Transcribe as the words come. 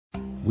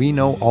We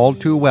know all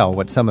too well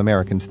what some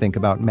Americans think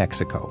about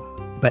Mexico.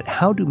 But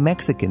how do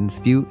Mexicans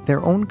view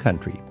their own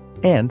country?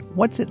 And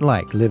what's it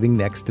like living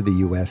next to the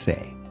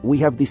USA? We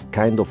have this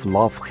kind of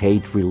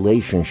love-hate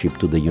relationship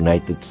to the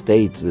United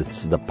States.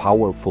 It's the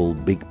powerful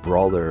big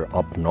brother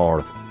up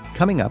north.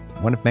 Coming up,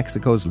 one of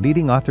Mexico's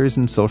leading authors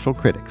and social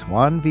critics,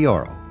 Juan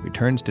Villoro,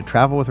 returns to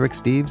Travel with Rick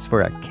Steves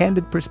for a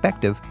candid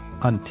perspective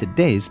on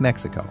today's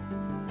Mexico.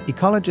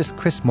 Ecologist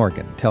Chris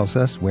Morgan tells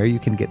us where you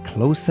can get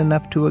close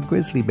enough to a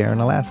grizzly bear in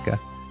Alaska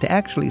to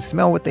actually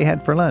smell what they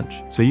had for lunch.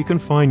 So you can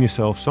find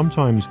yourself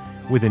sometimes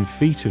within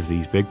feet of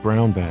these big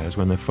brown bears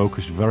when they're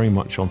focused very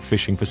much on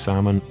fishing for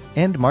salmon.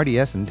 And Marty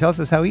Essen tells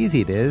us how easy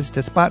it is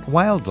to spot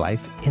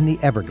wildlife in the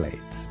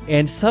Everglades.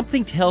 And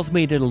something tells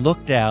me to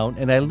look down,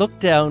 and I look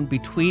down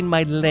between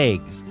my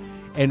legs,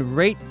 and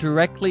right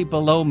directly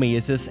below me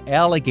is this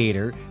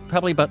alligator,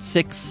 probably about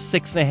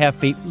 6.5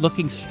 feet,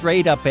 looking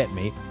straight up at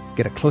me.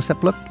 Get a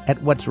close-up look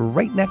at what's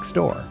right next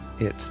door.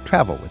 It's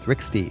Travel with Rick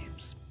Steves.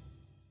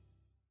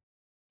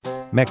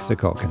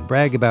 Mexico can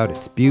brag about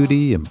its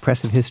beauty,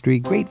 impressive history,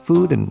 great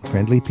food, and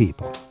friendly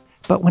people.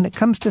 But when it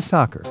comes to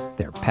soccer,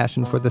 their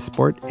passion for the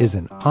sport is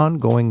an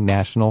ongoing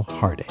national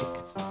heartache.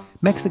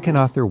 Mexican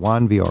author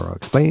Juan Villoro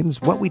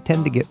explains what we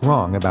tend to get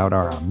wrong about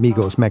our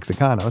amigos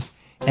Mexicanos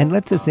and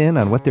lets us in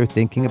on what they're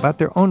thinking about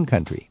their own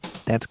country.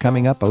 That's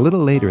coming up a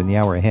little later in the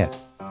hour ahead.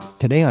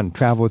 Today on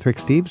Travel with Rick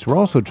Steves, we're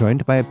also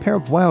joined by a pair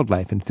of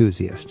wildlife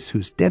enthusiasts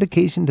whose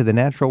dedication to the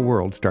natural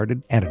world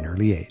started at an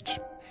early age.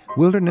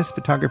 Wilderness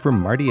photographer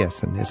Marty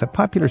Essen is a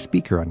popular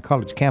speaker on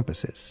college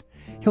campuses.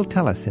 He'll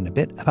tell us in a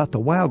bit about the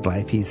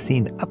wildlife he's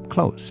seen up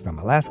close from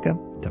Alaska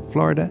to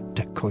Florida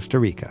to Costa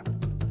Rica.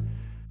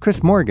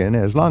 Chris Morgan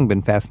has long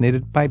been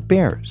fascinated by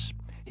bears.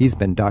 He's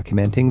been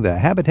documenting the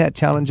habitat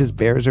challenges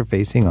bears are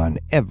facing on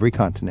every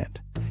continent.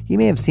 You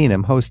may have seen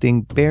him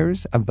hosting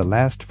Bears of the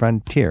Last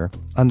Frontier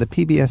on the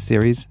PBS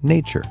series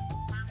Nature.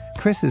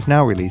 Chris is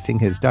now releasing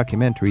his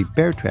documentary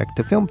Bear Trek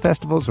to film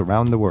festivals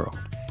around the world.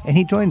 And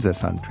he joins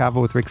us on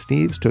Travel with Rick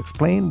Steves to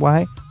explain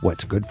why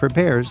what's good for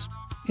bears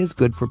is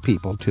good for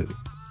people, too.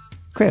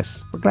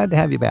 Chris, we're glad to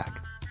have you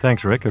back.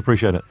 Thanks, Rick. I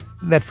appreciate it.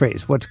 That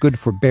phrase, what's good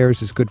for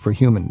bears is good for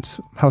humans.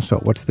 How so?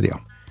 What's the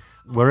deal?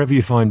 Wherever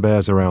you find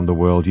bears around the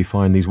world, you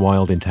find these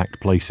wild, intact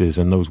places,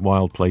 and those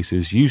wild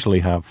places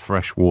usually have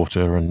fresh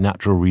water and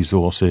natural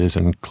resources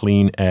and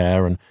clean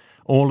air and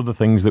all of the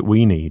things that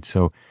we need.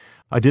 So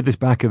I did this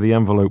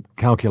back-of-the-envelope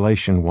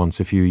calculation once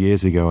a few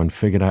years ago and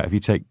figured out if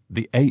you take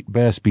the 8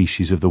 bear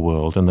species of the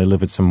world, and they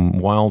live at some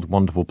wild,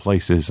 wonderful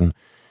places, and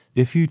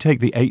if you take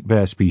the 8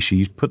 bear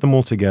species, put them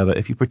all together,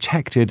 if you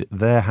protected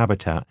their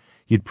habitat,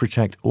 you'd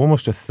protect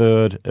almost a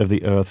third of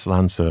the Earth's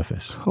land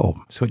surface.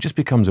 Oh. So it just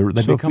becomes a...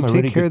 So if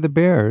you take care of the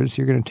bears,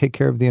 you're going to take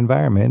care of the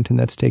environment, and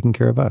that's taking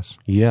care of us.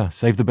 Yeah,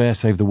 save the bear,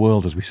 save the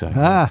world, as we say.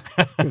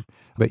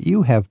 But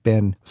you have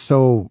been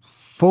so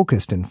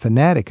focused and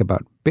fanatic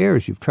about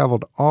bears. You've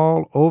traveled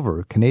all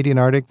over, Canadian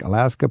Arctic,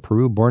 Alaska,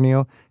 Peru,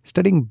 Borneo,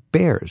 studying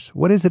bears.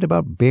 What is it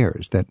about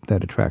bears that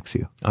attracts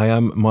you? I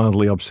am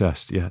mildly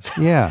obsessed, yes.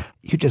 Yeah.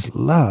 You just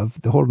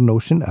love the whole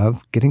notion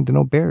of getting to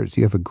know bears.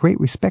 You have a great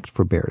respect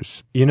for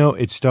bears. You know,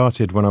 it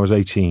started when I was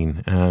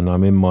 18, and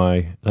I'm in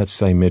my, let's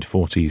say,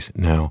 mid-40s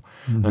now.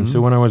 Mm-hmm. And so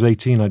when I was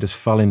 18, I just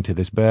fell into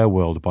this bear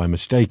world by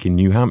mistake in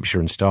New Hampshire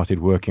and started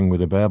working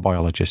with a bear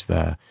biologist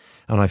there.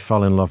 And I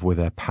fell in love with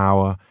their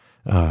power,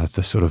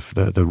 the sort of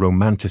the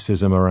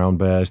romanticism around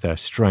bears, their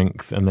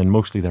strength, and then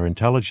mostly their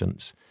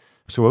intelligence.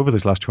 So over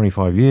this last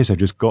 25 years, I've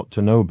just got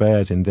to know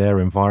bears in their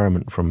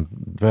environment from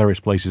various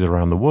places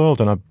around the world,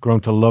 and I've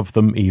grown to love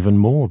them even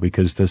more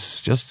because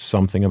there's just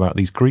something about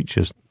these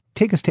creatures.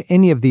 Take us to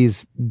any of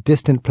these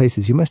distant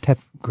places. You must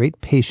have great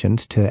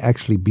patience to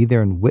actually be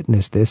there and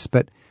witness this,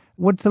 but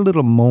what's a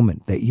little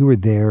moment that you were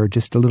there,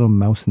 just a little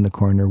mouse in the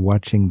corner,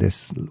 watching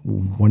this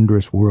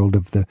wondrous world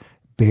of the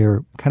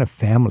bear kind of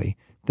family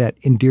that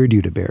endeared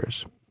you to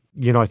bears?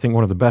 You know, I think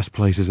one of the best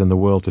places in the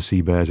world to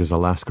see bears is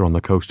Alaska, on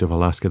the coast of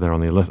Alaska, there on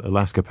the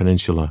Alaska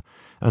Peninsula.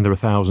 And there are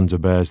thousands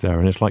of bears there,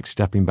 and it's like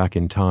stepping back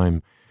in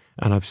time.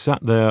 And I've sat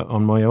there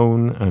on my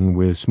own and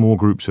with small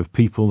groups of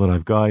people that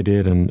I've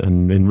guided and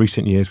in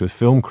recent years with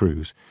film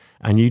crews.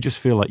 And you just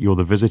feel like you're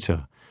the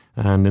visitor.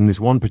 And in this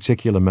one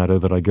particular meadow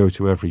that I go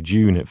to every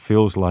June, it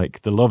feels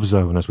like the love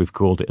zone, as we've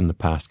called it in the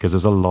past, because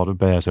there's a lot of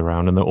bears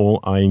around and they're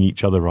all eyeing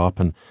each other up,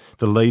 and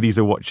the ladies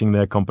are watching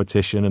their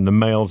competition and the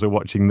males are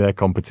watching their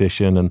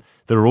competition, and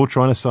they're all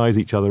trying to size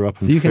each other up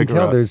and figure out... So you can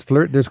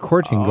tell there's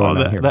courting going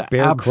on here.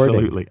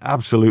 There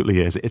absolutely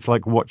is. It's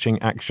like watching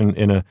action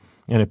in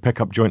a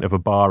pickup joint of a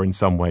bar in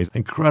some ways.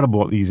 Incredible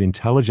what these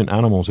intelligent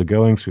animals are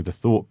going through, the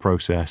thought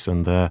process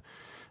and the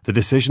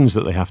decisions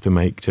that they have to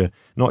make to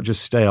not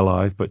just stay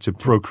alive, but to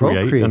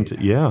procreate. And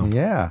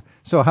Yeah.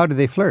 So how do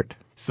they flirt?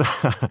 So,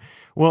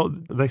 well,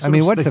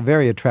 what's a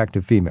very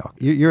attractive female?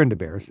 You're into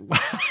bears.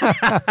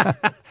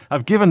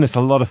 I've given this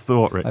a lot of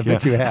thought, Rick. I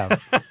bet you have.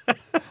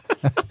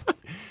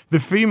 The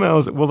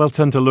females, well, they'll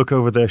tend to look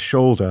over their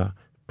shoulder,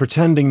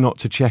 pretending not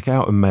to check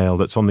out a male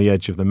that's on the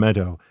edge of the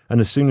meadow. And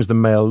as soon as the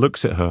male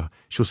looks at her,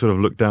 she'll sort of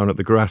look down at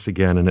the grass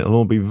again, and it'll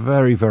all be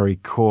very, very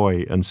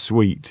coy and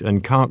sweet,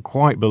 and can't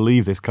quite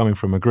believe this coming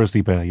from a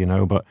grizzly bear,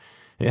 but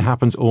it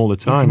happens all the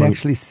time. You can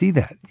actually see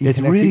that.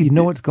 You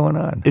know what's going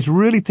on. It's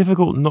really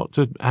difficult not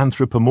to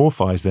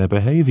anthropomorphize their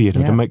behavior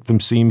to make them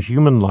seem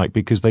human-like,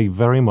 because they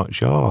very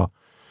much are.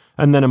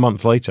 And then a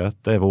month later,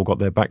 they've all got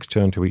their backs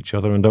turned to each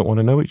other and don't want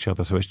to know each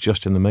other, so it's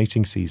just in the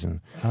mating season.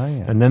 Oh,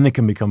 yeah. And then they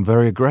can become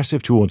very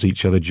aggressive towards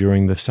each other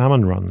during the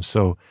salmon runs.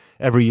 So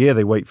every year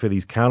they wait for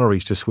these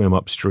calories to swim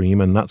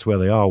upstream, and that's where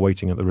they are,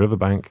 waiting at the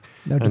riverbank.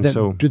 Now,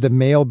 do the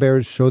male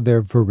bears show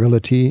their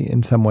virility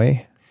in some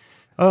way?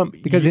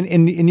 Because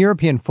in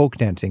European folk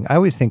dancing, I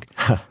always think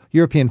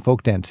European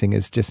folk dancing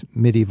is just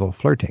medieval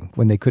flirting,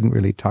 when they couldn't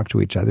really talk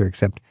to each other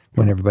except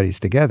when everybody's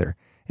together.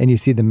 And you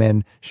see the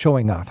men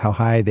showing off how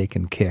high they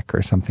can kick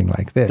or something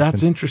like this.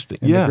 That's interesting.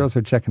 And the girls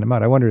are checking them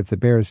out. I wonder if the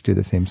bears do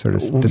the same sort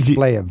of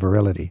display of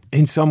virility.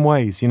 In some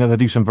ways, they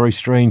do some very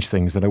strange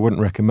things that I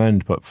wouldn't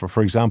recommend. But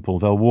for example,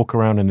 they'll walk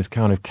around in this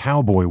kind of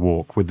cowboy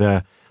walk with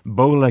their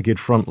bow-legged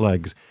front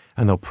legs,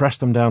 and they'll press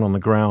them down on the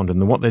ground.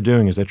 And what they're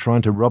doing is they're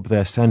trying to rub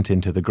their scent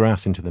into the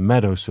grass, into the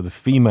meadows, so the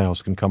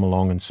females can come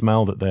along and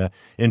smell that they're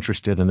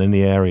interested and in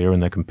the area,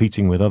 and they're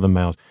competing with other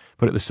males.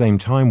 But at the same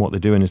time, what they're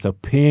doing is they're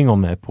peeing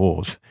on their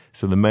paws.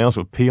 So the males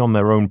will pee on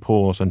their own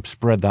paws and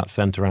spread that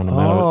scent around the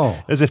meadow,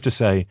 as if to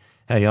say,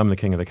 hey, I'm the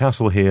king of the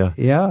castle here.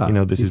 Yeah.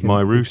 This is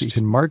my roost. You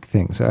can mark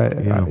things.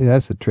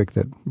 That's a trick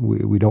that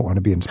we don't want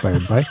to be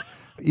inspired by.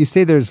 You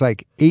say there's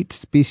like 8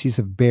 species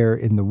of bear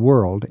in the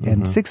world,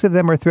 and 6 of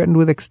them are threatened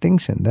with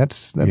extinction.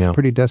 That's a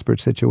pretty desperate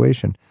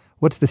situation.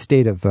 What's the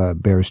state of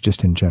bears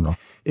just in general?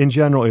 In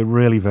general, it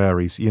really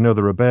varies.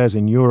 There are bears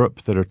in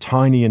Europe that are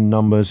tiny in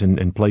numbers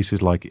in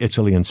places like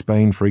Italy and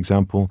Spain, for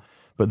example.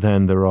 But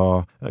then there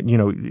are,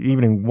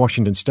 even in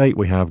Washington State,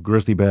 we have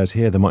grizzly bears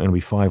here. There might only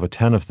be 5 or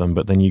 10 of them.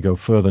 But then you go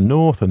further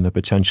north, and there are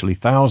potentially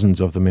thousands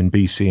of them in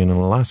BC and in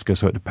Alaska.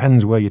 So it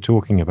depends where you're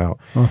talking about.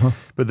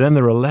 But then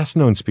there are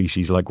less-known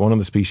species, like one of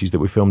the species that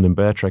we filmed in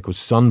Bear Trek was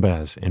sun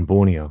bears in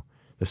Borneo,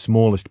 the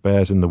smallest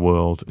bears in the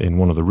world, in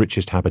one of the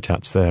richest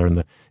habitats there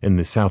in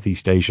the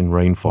Southeast Asian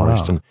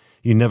rainforest. Wow. And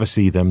you never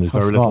see them. There's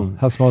very little.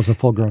 How small is a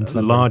full-grown sun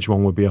bear? A large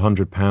one would be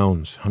 100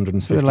 pounds,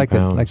 150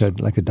 pounds.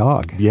 Like a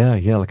dog. Yeah,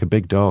 like a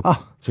big dog.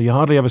 Oh. So you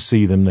hardly ever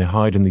see them. They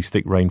hide in these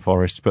thick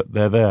rainforests, but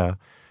they're there.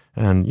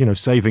 And,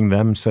 saving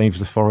them saves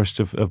the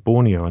forests of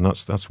Borneo, and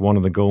that's one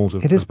of the goals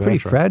of It is Bear pretty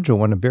Trek. fragile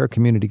when a bear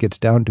community gets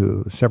down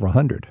to several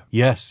hundred.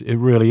 Yes, it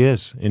really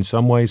is. In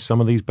some ways, some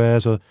of these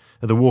bears are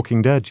the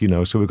walking dead,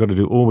 so we've got to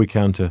do all we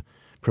can to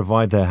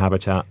provide their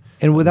habitat.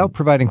 And without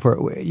providing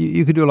for it,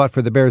 you could do a lot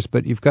for the bears,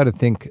 but you've got to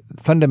think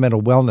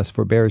fundamental wellness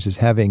for bears is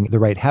having the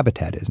right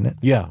habitat, isn't it?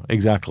 Yeah,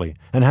 exactly.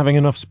 And having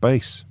enough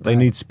space. They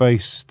need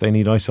space. They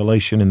need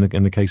isolation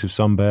in the case of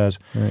some bears.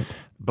 Right.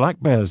 Black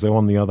bears, though,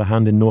 on the other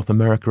hand, in North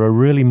America are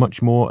really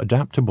much more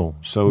adaptable.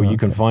 So you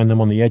can find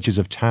them on the edges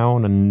of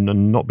town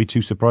and not be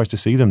too surprised to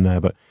see them there.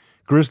 But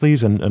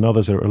grizzlies and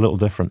others are a little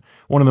different.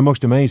 One of the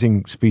most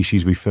amazing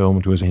species we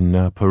filmed was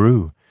in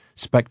Peru.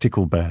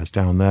 Spectacle bears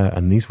down there,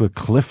 and these were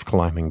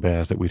cliff-climbing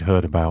bears that we'd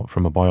heard about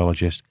from a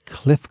biologist.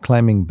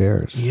 Cliff-climbing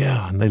bears.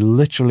 Yeah, and they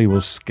literally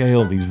will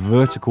scale these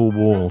vertical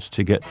walls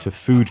to get to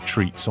food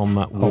treats on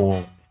that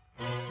wall.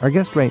 Our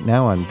guest right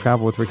now on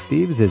Travel with Rick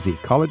Steves is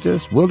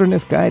ecologist,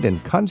 wilderness guide,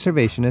 and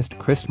conservationist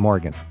Chris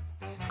Morgan.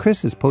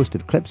 Chris has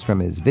posted clips from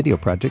his video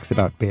projects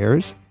about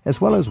bears,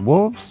 as well as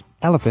wolves,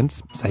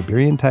 elephants,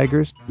 Siberian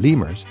tigers,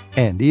 lemurs,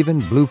 and even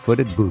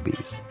blue-footed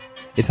boobies.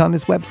 It's on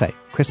his website,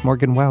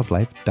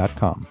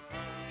 chrismorganwildlife.com.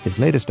 His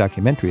latest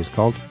documentary is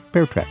called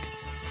Bear Trek.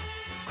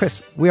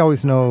 Chris, we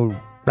always know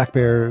black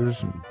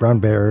bears and brown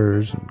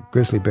bears and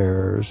grizzly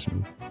bears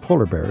and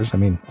polar bears. I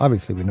mean,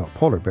 obviously we know a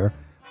polar bear.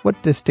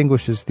 What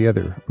distinguishes the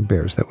other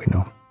bears that we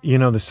know?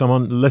 There's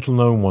some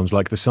little-known ones,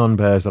 like the sun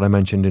bears that I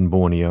mentioned in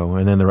Borneo,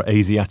 and then there are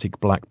Asiatic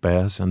black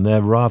bears, and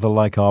they're rather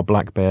like our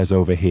black bears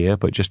over here,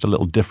 but just a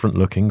little different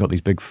looking, got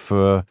these big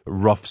fur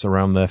ruffs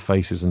around their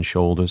faces and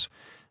shoulders.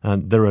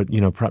 And there are,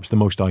 perhaps the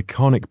most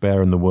iconic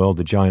bear in the world,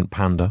 the giant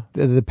panda.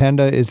 The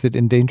panda, is it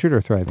endangered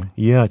or thriving?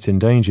 Yeah, it's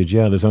endangered,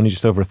 yeah. There's only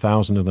just over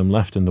 1,000 of them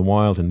left in the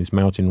wild in these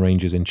mountain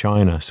ranges in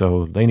China,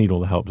 so they need all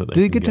the help that they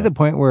can get. Do you get to the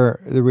point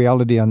where the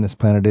reality on this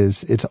planet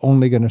is it's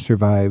only going to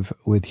survive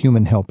with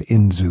human help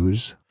in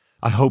zoos?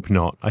 I hope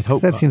not.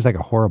 That seems like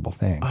a horrible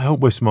thing. I hope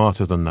we're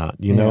smarter than that.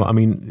 I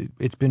mean,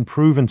 it's been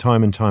proven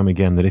time and time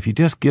again that if you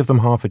just give them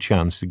half a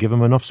chance, to give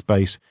them enough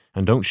space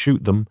and don't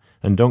shoot them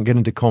and don't get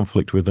into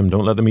conflict with them,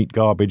 don't let them eat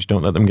garbage,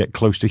 don't let them get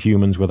close to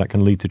humans where that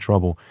can lead to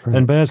trouble,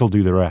 then bears will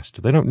do the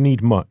rest. They don't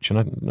need much,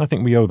 and I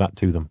think we owe that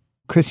to them.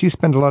 Chris, you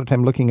spend a lot of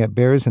time looking at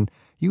bears, and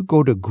you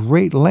go to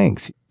great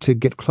lengths to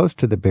get close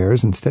to the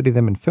bears and study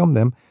them and film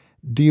them.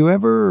 Do you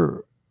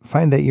ever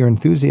find that your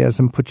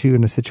enthusiasm puts you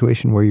in a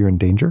situation where you're in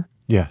danger?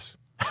 Yes.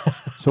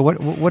 So what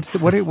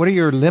are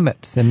your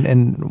limits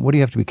and what do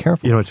you have to be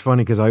careful? It's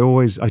funny because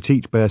I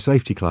teach bear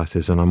safety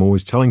classes, and I'm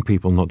always telling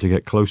people not to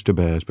get close to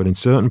bears, but in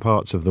certain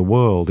parts of the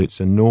world it's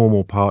a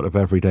normal part of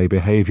everyday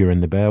behavior in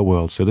the bear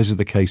world. So this is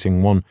the case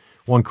in one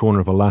corner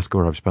of Alaska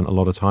where I've spent a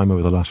lot of time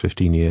over the last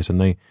 15 years,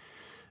 and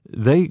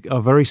they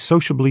are very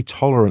sociably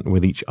tolerant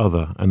with each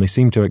other, and they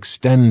seem to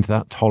extend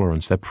that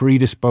tolerance. They're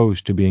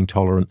predisposed to being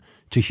tolerant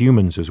to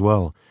humans as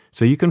well.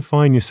 So you can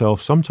find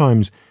yourself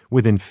sometimes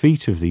within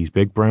feet of these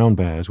big brown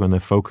bears when they're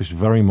focused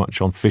very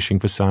much on fishing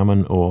for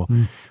salmon or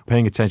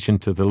paying attention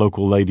to the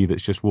local lady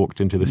that's just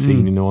walked into the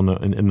scene,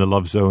 in the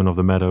love zone of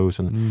the meadows.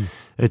 And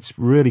it's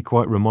really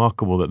quite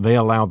remarkable that they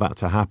allow that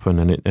to happen.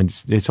 And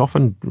it's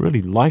often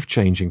really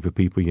life-changing for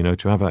people,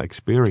 to have that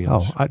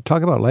experience. Oh, I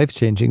talk about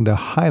life-changing. The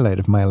highlight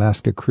of my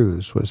Alaska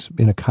cruise was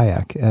in a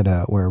kayak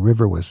where a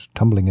river was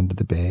tumbling into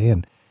the bay,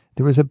 and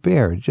there was a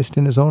bear just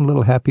in his own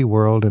little happy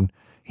world, and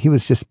he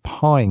was just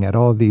pawing at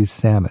all these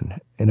salmon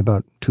in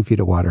about 2 feet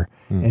of water.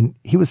 And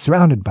he was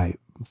surrounded by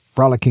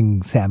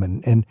frolicking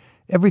salmon. And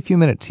every few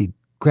minutes he'd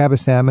grab a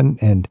salmon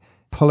and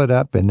pull it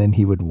up, and then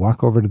he would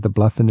walk over to the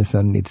bluff in the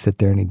sun, and he'd sit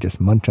there and he'd just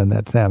munch on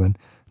that salmon.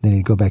 Then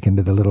he'd go back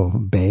into the little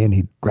bay and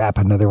he'd grab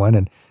another one.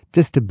 And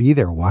just to be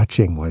there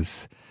watching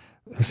was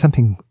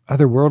something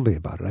otherworldly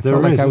about it.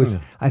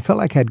 I felt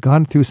like I'd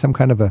gone through some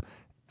kind of a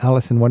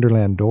Alice in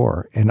Wonderland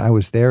door, and I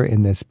was there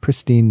in this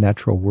pristine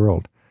natural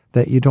world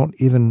that you don't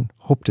even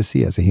hope to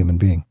see as a human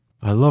being.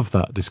 I love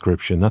that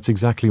description. That's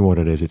exactly what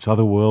it is. It's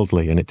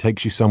otherworldly, and it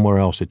takes you somewhere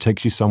else. It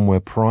takes you somewhere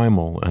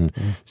primal and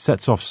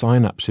sets off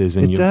synapses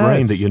in your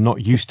brain that you're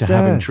not used to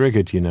having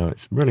triggered,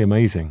 It's really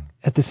amazing.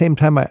 At the same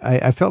time,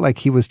 I felt like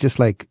he was just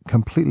like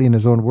completely in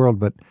his own world,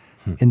 but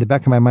in the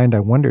back of my mind, I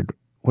wondered,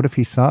 what if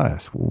he saw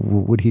us?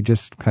 Would he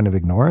just kind of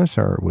ignore us,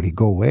 or would he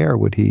go away, or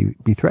would he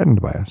be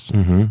threatened by us?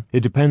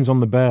 It depends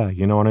on the bear,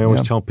 and I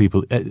always tell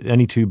people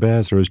any two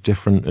bears are as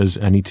different as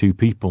any two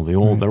people.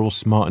 They're all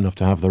smart enough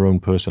to have their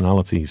own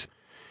personalities.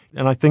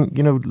 And I think,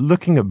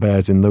 looking at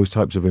bears in those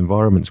types of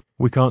environments,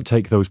 we can't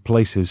take those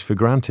places for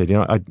granted.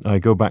 I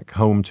go back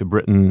home to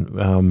Britain,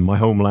 my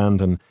homeland,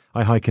 and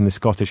I hike in the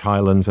Scottish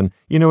Highlands. And,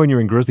 when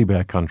you're in grizzly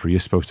bear country, you're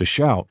supposed to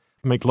shout,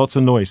 make lots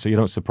of noise so you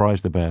don't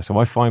surprise the bear. So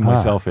I find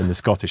myself in the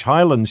Scottish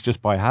Highlands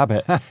just by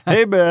habit.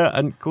 Hey, bear.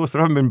 And of course,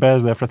 there haven't been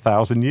bears there for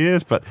 1,000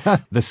 years, but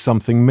there's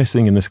something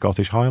missing in the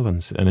Scottish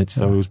Highlands, and it's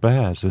those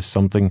bears. There's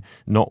something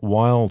not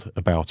wild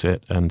about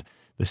it, and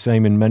the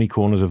same in many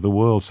corners of the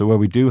world. So where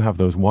we do have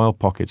those wild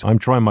pockets, I'm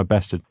trying my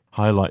best to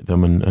highlight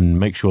them and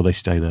make sure they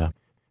stay there.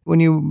 When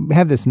you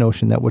have this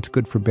notion that what's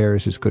good for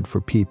bears is good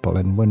for people,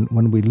 and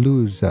when we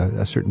lose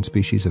a certain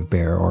species of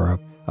bear or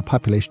a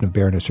population of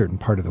bear in a certain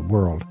part of the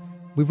world,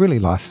 we've really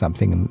lost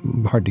something,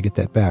 and hard to get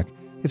that back.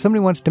 If somebody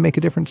wants to make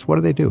a difference, what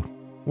do they do?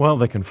 Well,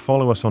 they can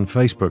follow us on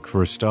Facebook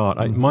for a start.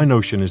 My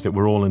notion is that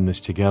we're all in this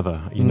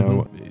together.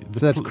 So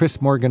that's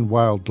Chris Morgan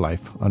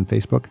Wildlife on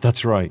Facebook?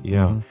 That's right,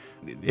 yeah.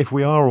 If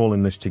we are all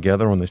in this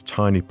together on this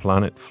tiny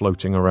planet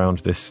floating around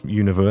this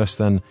universe,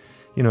 then,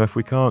 if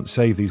we can't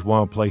save these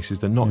wild places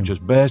that not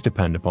just bears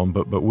depend upon,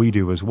 but we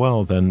do as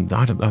well, then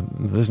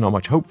there's not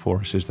much hope for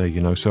us, is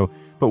there, So,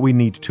 but we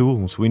need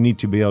tools. We need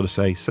to be able to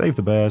say, save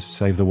the bears,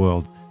 save the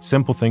world.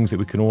 Simple things that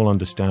we can all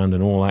understand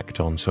and all act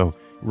on. So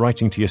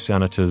writing to your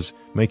senators,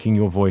 making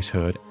your voice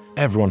heard.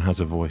 Everyone has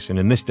a voice. And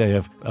in this day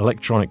of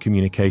electronic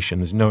communication,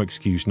 there's no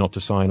excuse not to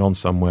sign on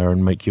somewhere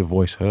and make your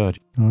voice heard.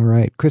 All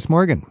right. Chris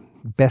Morgan,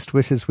 best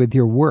wishes with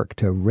your work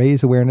to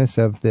raise awareness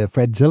of the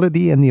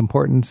fragility and the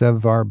importance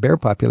of our bear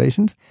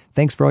populations.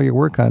 Thanks for all your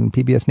work on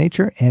PBS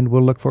Nature, and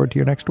we'll look forward to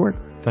your next work.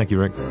 Thank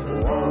you, Rick.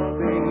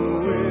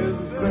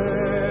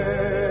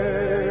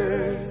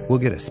 We'll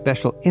get a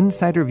special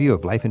insider view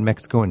of life in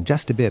Mexico in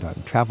just a bit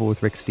on Travel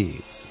with Rick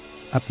Steves.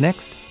 Up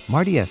next,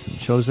 Marty Essen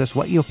shows us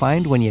what you'll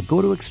find when you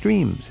go to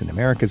extremes in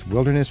America's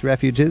wilderness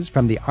refuges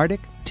from the Arctic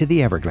to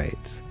the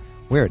Everglades.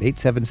 We're at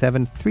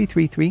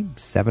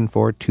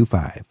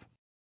 877-333-7425.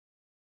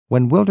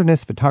 When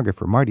wilderness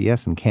photographer Marty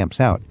Essen camps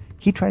out,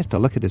 he tries to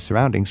look at his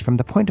surroundings from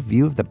the point of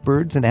view of the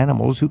birds and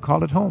animals who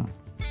call it home.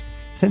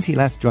 Since he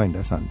last joined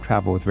us on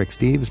Travel with Rick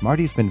Steves,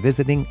 Marty's been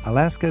visiting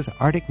Alaska's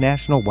Arctic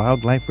National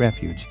Wildlife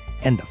Refuge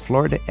and the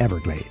Florida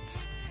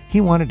Everglades.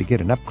 He wanted to get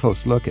an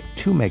up-close look at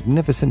two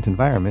magnificent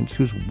environments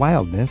whose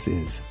wildness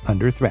is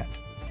under threat.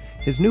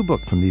 His new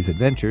book from these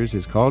adventures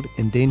is called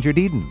Endangered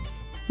Edens.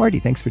 Marty,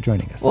 thanks for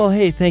joining us. Well,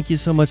 hey, thank you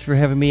so much for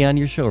having me on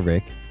your show,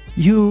 Rick.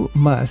 You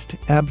must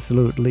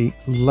absolutely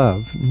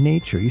love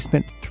nature. You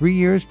spent 3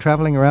 years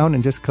traveling around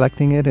and just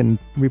collecting it and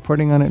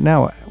reporting on it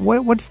now.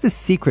 What's the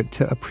secret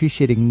to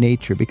appreciating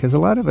nature? Because a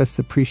lot of us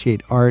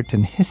appreciate art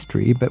and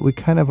history, but we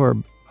kind of are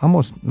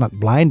almost not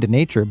blind to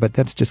nature, but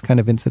that's just kind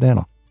of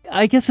incidental.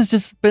 I guess it's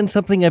just been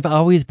something I've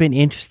always been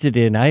interested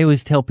in. I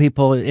always tell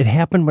people it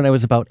happened when I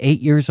was about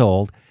 8 years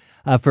old.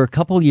 For a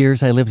couple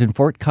years, I lived in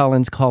Fort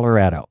Collins,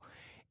 Colorado.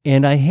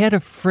 And I had a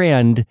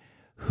friend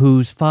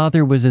whose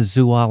father was a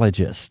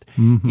zoologist.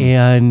 Mm-hmm.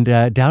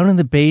 And down in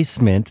the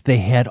basement, they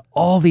had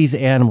all these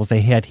animals.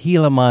 They had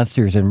Gila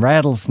monsters and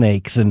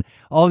rattlesnakes and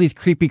all these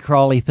creepy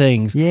crawly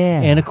things.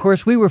 Yeah. And of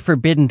course, we were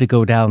forbidden to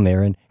go down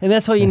there. And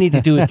that's all you need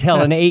to do is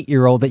tell an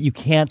 8-year-old that you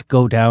can't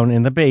go down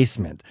in the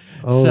basement.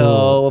 Oh,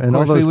 so, of and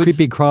course, all those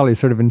creepy crawlies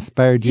sort of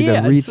inspired you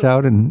to reach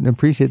out and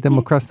appreciate them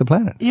across the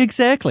planet.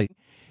 Exactly.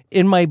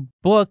 In my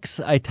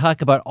books, I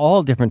talk about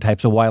all different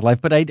types of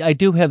wildlife, but I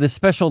do have this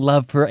special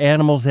love for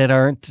animals that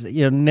aren't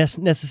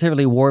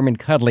necessarily warm and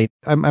cuddly.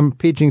 I'm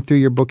paging through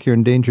your book here,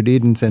 Endangered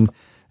Edens, and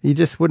you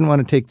just wouldn't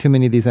want to take too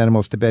many of these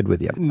animals to bed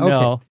with you.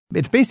 No. Okay.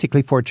 It's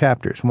basically 4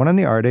 chapters, one on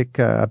the Arctic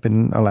up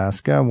in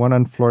Alaska, one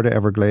on Florida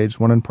Everglades,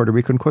 one on Puerto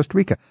Rico and Costa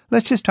Rica.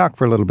 Let's just talk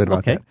for a little bit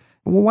about that.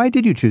 Well, why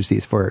did you choose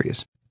these 4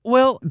 areas?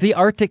 Well, the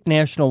Arctic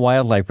National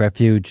Wildlife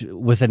Refuge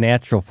was a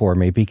natural for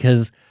me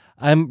because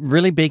I'm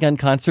really big on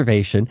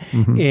conservation,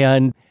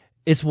 and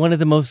it's one of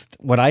the most,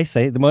 one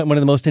of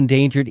the most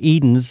endangered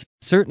Edens,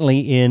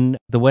 certainly in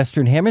the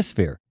Western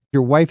Hemisphere.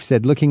 Your wife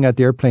said, looking out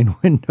the airplane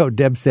window,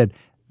 Deb said,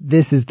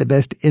 "This is the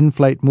best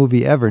in-flight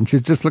movie ever," and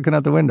she's just looking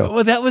out the window.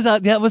 Well, that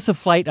was the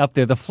flight up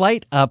there. The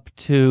flight up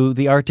to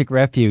the Arctic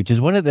Refuge is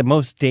one of the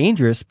most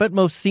dangerous but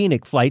most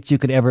scenic flights you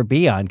could ever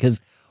be on, because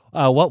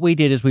what we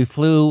did is we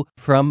flew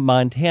from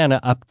Montana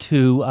up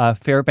to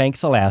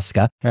Fairbanks,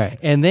 Alaska, right.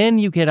 And then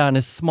you get on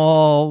a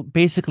small,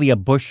 basically a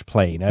bush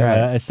plane,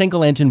 a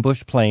single-engine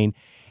bush plane,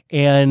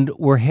 and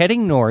we're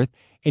heading north,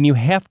 and you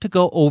have to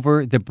go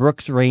over the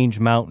Brooks Range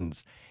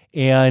Mountains.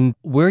 And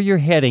where you're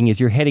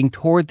heading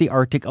toward the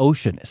Arctic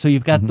Ocean. So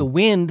you've got the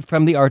wind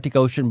from the Arctic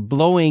Ocean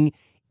blowing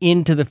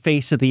into the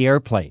face of the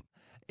airplane.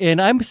 And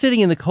I'm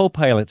sitting in the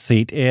co-pilot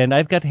seat, and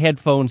I've got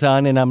headphones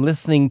on, and I'm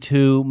listening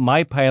to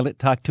my pilot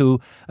talk to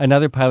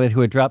another pilot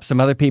who had dropped some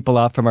other people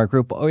off from our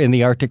group in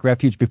the Arctic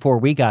Refuge before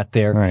we got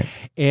there. Right.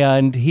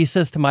 And he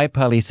says to my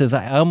pilot, he says,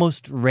 "I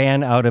almost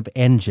ran out of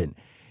engine."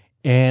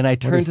 And I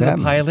turned to the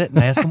pilot and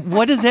I asked him,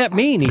 "What does that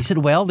mean?" He said,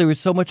 "Well, there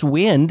was so much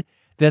wind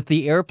that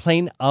the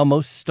airplane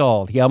almost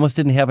stalled. He almost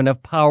didn't have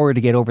enough power to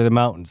get over the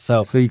mountains."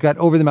 So you got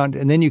over the mountain,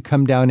 and then you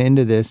come down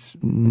into this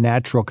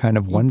natural kind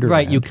of wonderland.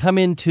 Right, you come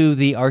into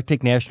the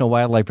Arctic National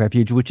Wildlife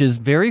Refuge, which is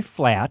very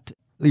flat.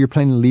 Your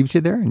plane leaves you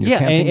there? And you're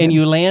camping and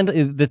you land,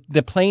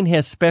 the plane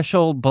has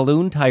special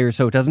balloon tires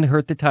so it doesn't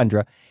hurt the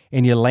tundra,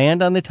 and you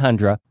land on the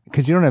tundra.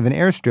 Because you don't have an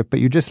airstrip, but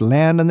you just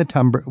land on the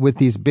tundra with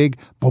these big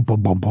boom,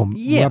 boom, boom,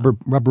 boom,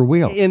 rubber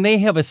wheels. And they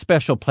have a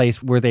special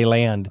place where they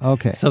land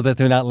so that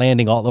they're not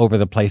landing all over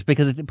the place,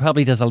 because it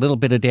probably does a little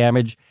bit of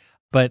damage,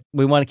 but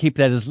we want to keep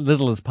that as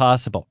little as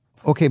possible.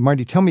 Okay,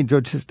 Marty, tell me,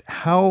 George, just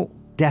how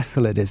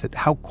desolate is it?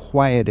 How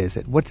quiet is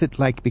it? What's it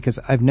like? Because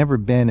I've never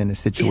been in a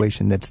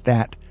situation that's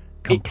that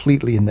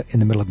completely in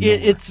the middle of nowhere.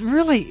 It's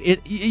really,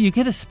 you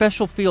get a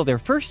special feel there.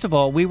 First of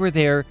all, we were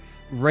there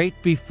right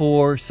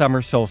before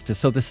summer solstice,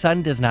 so the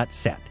sun does not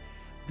set.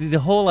 The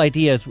whole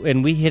idea is,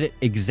 and we hit it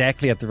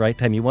exactly at the right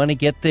time. You want to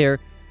get there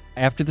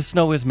after the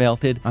snow is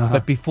melted,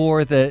 but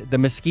before the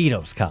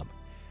mosquitoes come.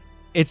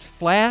 It's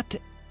flat,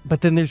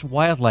 but then there's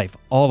wildlife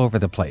all over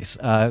the place.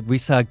 We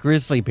saw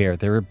grizzly bear.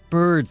 There are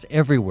birds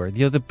everywhere.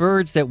 The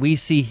birds that we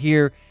see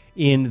here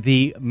in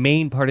the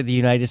main part of the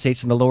United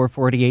States, in the lower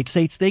 48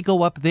 states, they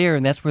go up there,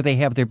 and that's where they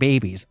have their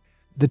babies.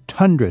 The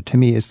tundra, to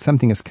me, is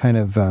something that's kind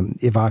of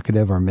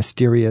evocative or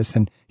mysterious,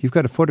 and you've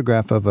got a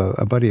photograph of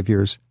a buddy of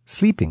yours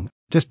sleeping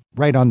just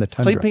right on the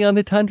tundra. Sleeping on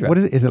the tundra. What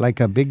is it? Is it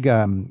like a big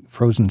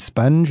frozen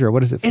sponge, or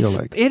what does it feel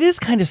like? It is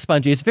kind of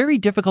spongy. It's very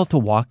difficult to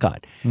walk on.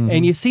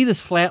 And you see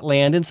this flat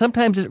land, and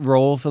sometimes it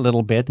rolls a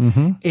little bit,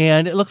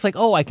 and it looks like,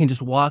 I can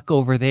just walk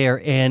over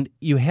there, and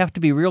you have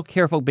to be real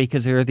careful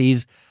because there are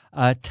these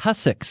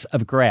tussocks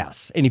of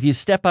grass, and if you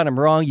step on them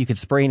wrong, you could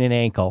sprain an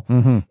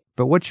ankle.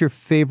 But what's your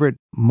favorite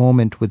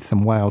moment with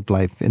some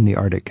wildlife in the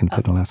Arctic and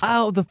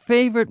Alaska? The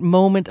favorite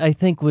moment, I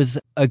think, was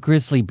a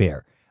grizzly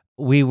bear.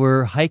 We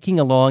were hiking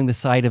along the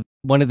side of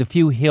one of the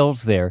few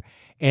hills there,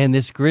 and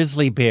this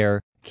grizzly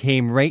bear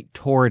came right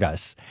toward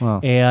us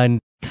and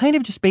kind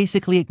of just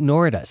basically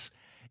ignored us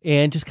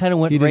and just kind of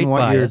went right by us. You didn't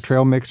want your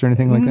trail mix or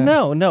anything like that?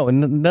 No,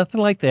 nothing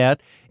like that.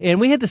 And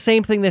we had the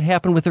same thing that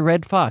happened with the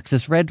red fox.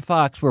 This red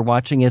fox we're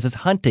watching as it's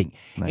hunting,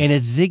 and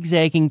it's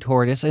zigzagging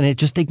toward us, and it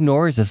just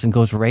ignores us and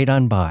goes right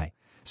on by.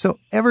 So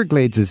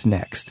Everglades is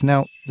next.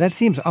 Now, that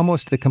seems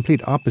almost the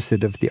complete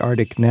opposite of the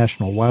Arctic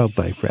National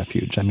Wildlife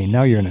Refuge. I mean,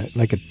 now you're in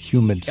a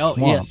humid swamp.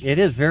 Yeah, it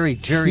is very,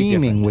 very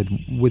teeming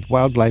different. with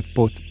wildlife,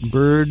 both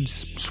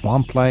birds,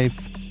 swamp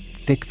life,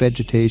 thick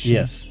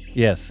vegetation.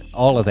 Yes,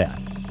 all of that.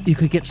 You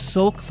could get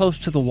so close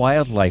to the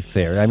wildlife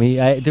there. I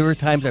mean, there were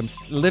times I'm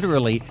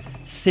literally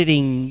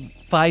sitting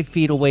 5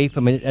 feet away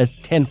from a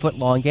 10-foot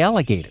long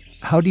alligator.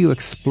 How do you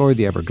explore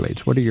the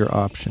Everglades? What are your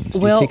options?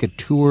 Do you take a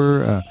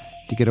tour? Do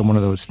you get on one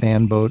of those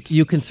fan boats?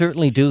 You can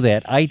certainly do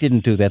that. I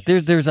didn't do that.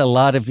 There's a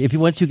lot of,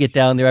 once you get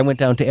down there, I went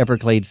down to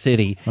Everglades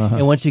City,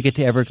 and once you get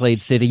to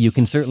Everglades City, you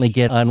can certainly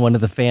get on one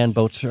of the fan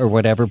boats or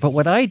whatever. But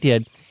what I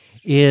did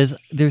is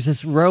there's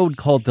this road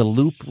called the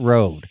Loop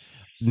Road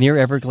near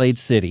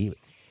Everglades City.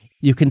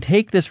 You can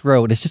take this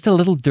road. It's just a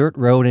little dirt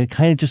road, and it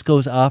kind of just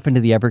goes off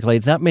into the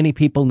Everglades. Not many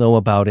people know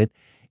about it.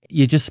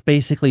 You just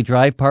basically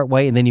drive part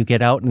way, and then you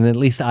get out, and at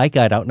least I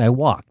got out and I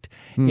walked.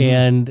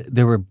 And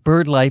there were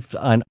bird life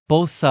on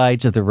both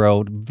sides of the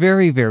road,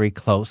 very, very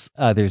close.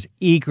 There's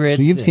egrets.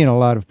 So you've seen a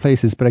lot of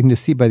places, but I can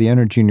just see by the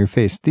energy in your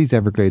face, these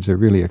Everglades are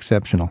really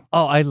exceptional.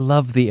 Oh, I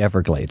love the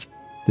Everglades.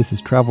 This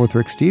is Travel with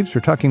Rick Steves. We're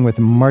talking with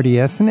Marty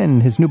Essen,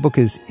 and his new book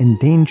is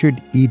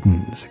Endangered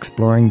Edens,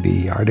 exploring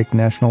the Arctic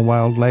National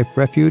Wildlife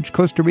Refuge,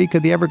 Costa Rica,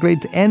 the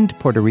Everglades, and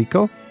Puerto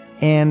Rico.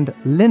 And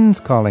Lynn's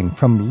calling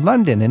from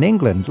London in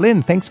England.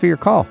 Lynn, thanks for your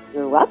call.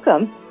 You're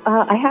welcome.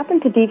 I happen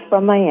to be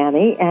from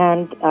Miami,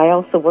 and I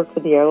also work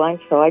for the airline,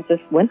 so I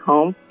just went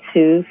home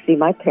to see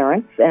my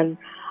parents, and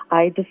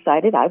I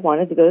decided I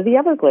wanted to go to the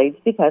Everglades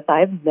because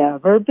I've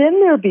never been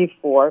there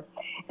before.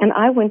 And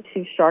I went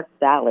to Shark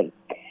Valley.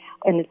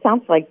 And it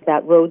sounds like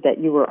that road that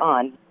you were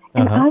on.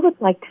 And I would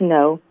like to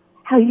know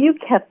how you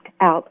kept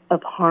out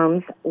of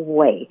harm's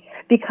way.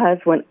 Because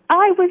when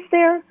I was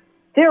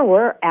there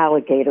were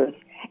alligators.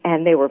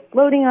 And they were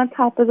floating on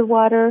top of the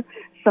water.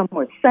 Some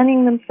were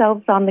sunning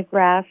themselves on the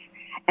grass.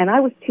 And I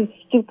was too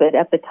stupid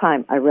at the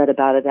time, I read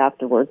about it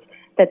afterwards,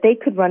 that they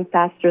could run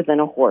faster than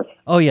a horse.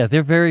 Oh, yeah,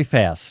 they're very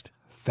fast.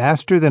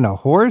 Faster than a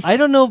horse? I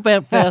don't know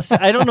about fast.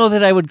 I don't know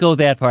that I would go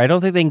that far. I don't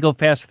think they can go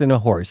faster than a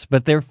horse,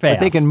 but they're fast.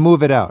 But they can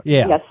move it out.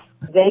 Yeah. Yes,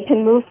 they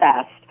can move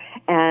fast.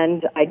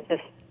 And I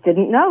just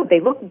didn't know. They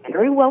look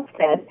very well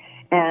fed.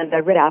 And I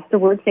read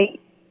afterwards they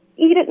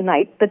eat at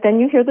night, but then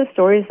you hear the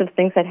stories of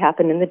things that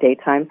happen in the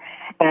daytime.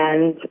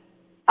 And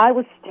I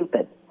was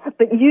stupid.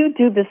 But you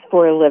do this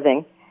for a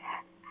living.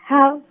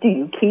 How do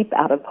you keep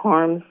out of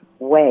harm's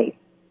way?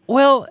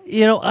 Well,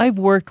 I've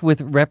worked with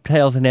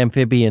reptiles and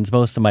amphibians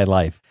most of my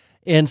life.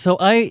 And so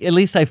at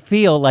least I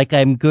feel like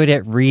I'm good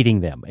at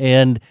reading them.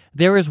 And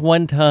there was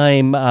one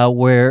time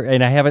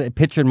and I have a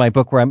picture in my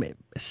book where I'm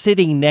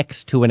sitting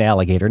next to an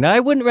alligator. Now,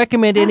 I wouldn't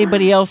recommend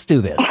anybody else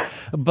do this,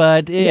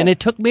 and it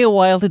took me a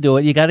while to do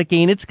it. You got to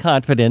gain its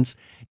confidence.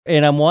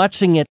 And I'm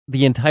watching it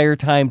the entire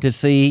time to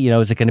see,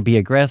 is it going to be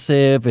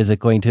aggressive?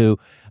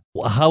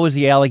 How is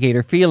the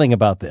alligator feeling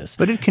about this?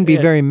 But it can be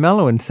very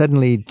mellow and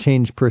suddenly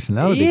change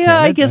personality.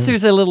 Yeah, I guess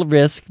there's a little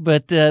risk,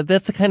 but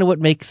that's the kind of what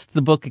makes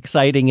the book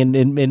exciting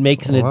and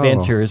makes an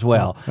adventure as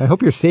well. I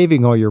hope you're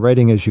saving all your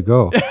writing as you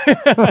go.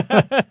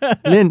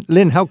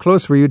 Lynn, how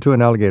close were you to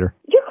an alligator?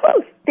 You're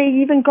close. They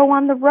even go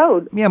on the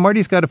road. Yeah,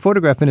 Marty's got a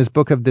photograph in his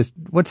book of this.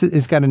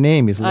 He's got a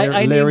name. He's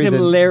I named him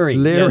Larry.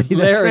 Larry. Yes,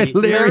 Larry.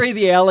 Larry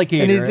the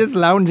alligator. And he's just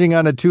lounging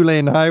on a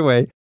 2-lane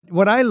highway.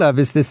 What I love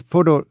is this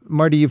photo,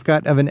 Marty, you've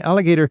got of an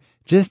alligator.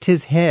 Just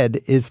his head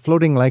is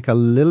floating like a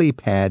lily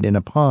pad in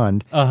a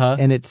pond,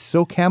 and it's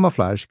so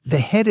camouflaged. The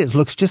head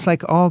looks just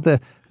like all the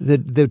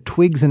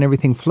twigs and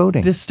everything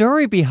floating. The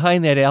story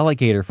behind that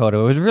alligator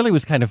photo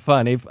was kind of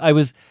fun. I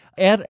was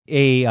at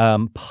a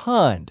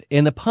pond,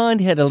 and the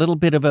pond had a little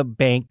bit of a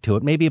bank to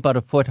it, maybe about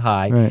a foot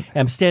high. Right.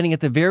 I'm standing at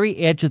the very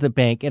edge of the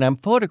bank, and I'm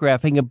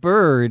photographing a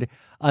bird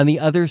on the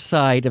other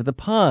side of the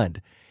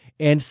pond.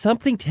 And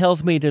something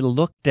tells me to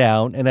look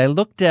down, and I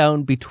look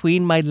down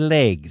between my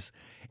legs,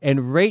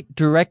 and right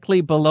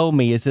directly below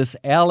me is this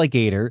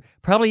alligator.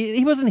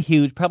 He wasn't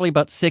huge, probably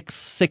about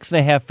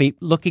 6.5 feet,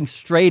 looking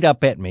straight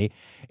up at me.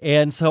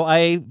 And so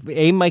I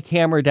aimed my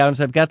camera down,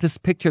 so I've got this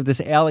picture of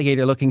this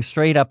alligator looking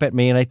straight up at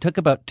me, and I took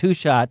about 2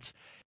 shots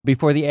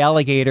before the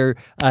alligator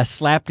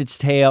slapped its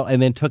tail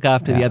and then took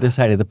off to the other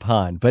side of the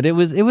pond. But it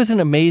was an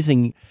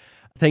amazing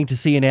thing to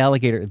see an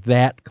alligator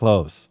that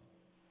close.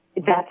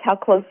 That's how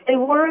close they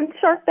were in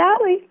Shark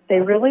Valley. They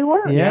really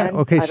were. Yeah.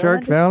 Okay.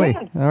 Shark Valley.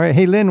 All right.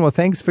 Hey, Lynn. Well,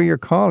 thanks for your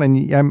call,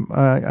 and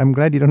I'm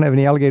glad you don't have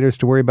any alligators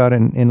to worry about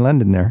in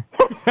London there.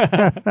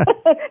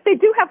 They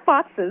do have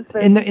foxes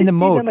in the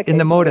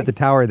moat at the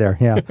tower there.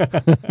 Yeah.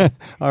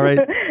 All right.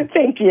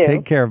 Thank you.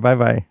 Take care. Bye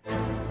bye.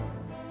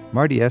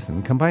 Marty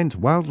Essen combines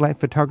wildlife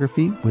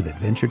photography with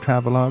adventure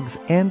travelogues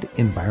and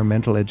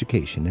environmental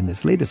education in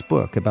his latest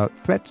book about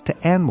threats to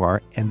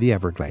Anwar and the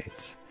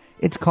Everglades.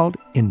 It's called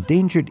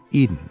Endangered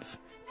Edens,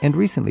 and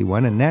recently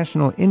won a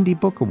National Indie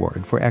Book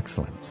Award for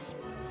excellence.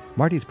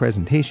 Marty's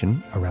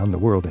presentation, Around the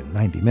World in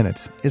 90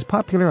 Minutes, is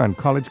popular on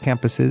college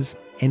campuses,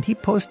 and he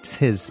posts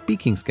his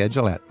speaking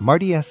schedule at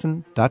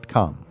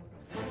martyessen.com.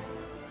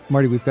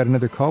 Marty, we've got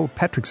another call.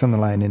 Patrick's on the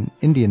line in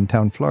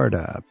Indiantown,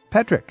 Florida.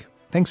 Patrick,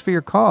 thanks for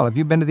your call. Have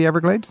you been to the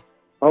Everglades?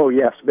 Oh,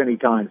 yes, many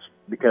times,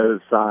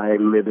 because I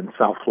live in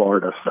South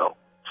Florida, so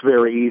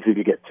very easy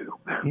to get to.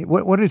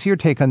 What is your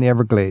take on the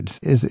Everglades?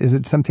 Is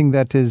it something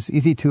that is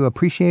easy to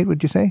appreciate,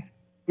 would you say?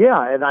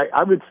 Yeah, and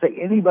I would say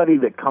anybody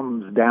that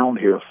comes down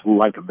here for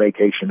like a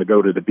vacation to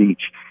go to the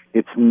beach,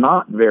 it's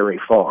not very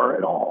far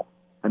at all.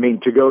 I mean,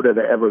 to go to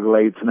the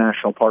Everglades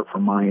National Park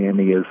from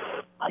Miami is,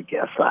 I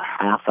guess, a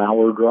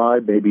half-hour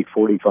drive, maybe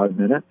 45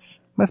 minutes.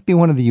 Must be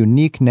one of the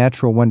unique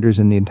natural wonders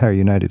in the entire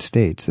United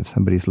States if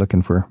somebody's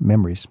looking for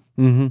memories.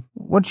 Mm-hmm.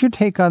 What's your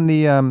take on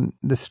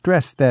the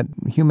stress that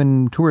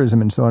human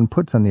tourism and so on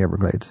puts on the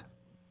Everglades?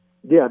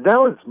 Yeah, that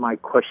was my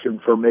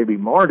question for maybe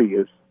Marty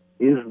is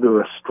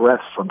there a stress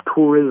from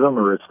tourism,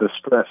 or is the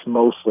stress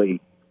mostly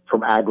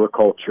from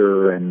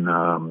agriculture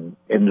and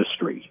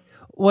industry?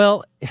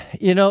 Well,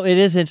 it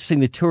is interesting,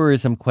 the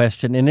tourism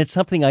question, and it's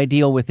something I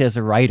deal with as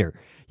a writer.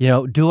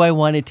 Do I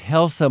want to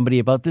tell somebody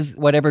about this,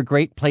 whatever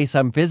great place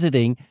I'm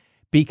visiting?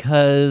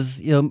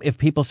 Because, if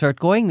people start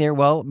going there,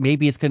 well,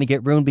 maybe it's going to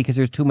get ruined because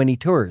there's too many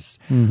tourists.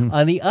 Mm-hmm.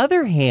 On the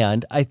other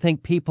hand, I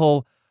think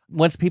people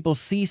once people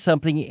see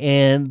something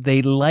and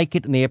they like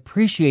it and they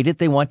appreciate it,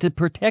 they want to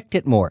protect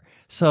it more.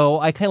 So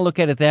I kind of look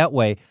at it that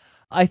way.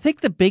 I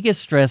think the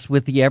biggest stress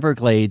with the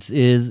Everglades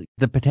is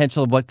the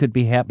potential of what could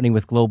be happening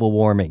with global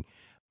warming,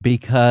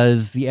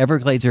 because the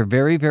Everglades are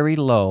very, very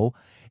low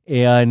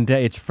and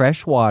it's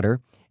fresh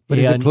water. But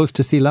is it close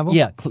to sea level?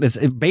 Yeah, it's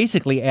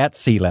basically at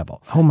sea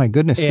level. Oh, my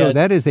goodness. So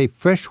that is a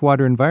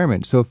freshwater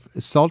environment. So if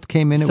salt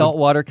came in... Salt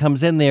water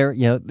comes in there.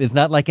 It's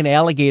not like an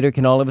alligator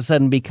can all of a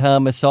sudden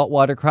become a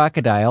saltwater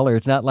crocodile, or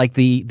it's not like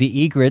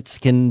the egrets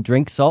can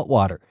drink salt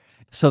water.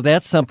 So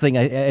that's something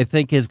I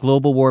think as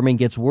global warming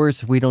gets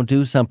worse, if we don't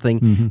do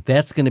something,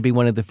 that's going to be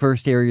one of the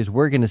first areas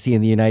we're going to see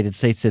in the United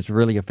States that's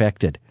really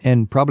affected.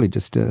 And probably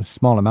just a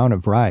small amount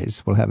of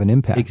rise will have an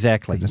impact.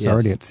 Exactly. It's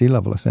already at sea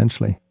level,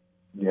 essentially.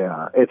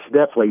 Yeah, it's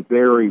definitely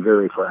very,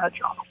 very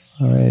fragile.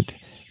 All right.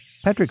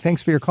 Patrick,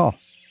 thanks for your call.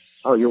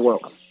 Oh, you're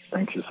welcome.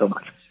 Thank you so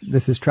much.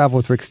 This is Travel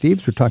with Rick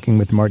Steves. We're talking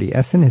with Marty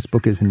Essen. His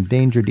book is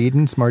Endangered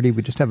Edens. Marty,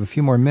 we just have a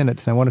few more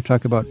minutes, and I want to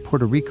talk about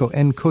Puerto Rico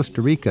and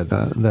Costa Rica,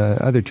 the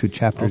other two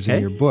chapters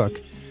in your book.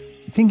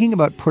 Thinking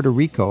about Puerto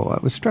Rico, I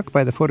was struck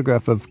by the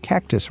photograph of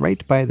cactus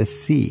right by the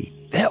sea.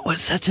 That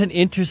was such an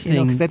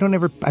interesting... because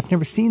I've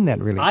never seen that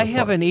really before. I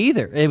haven't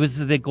either. It was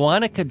the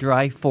Guanica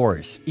Dry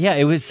Forest. Yeah,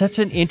 it was such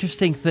an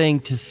interesting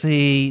thing to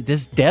see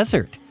this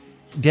desert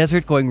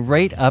going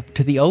right up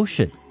to the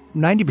ocean.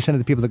 90% of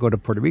the people that go to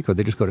Puerto Rico,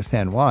 they just go to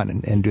San Juan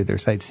and do their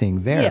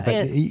sightseeing there. Yeah,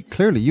 but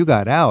clearly you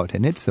got out,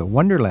 and it's a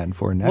wonderland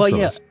for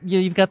naturalists. Well, yeah,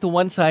 you've got the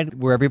one side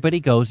where everybody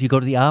goes. You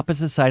go to the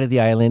opposite side of the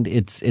island.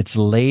 It's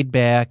laid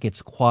back.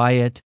 It's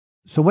quiet.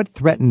 So what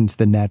threatens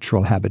the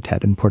natural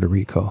habitat in Puerto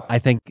Rico? I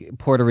think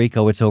Puerto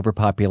Rico, it's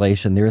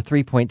overpopulation. There are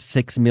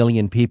 3.6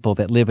 million people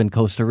that live in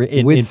Costa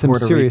Rica. With some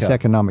serious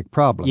economic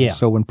problems. Yeah.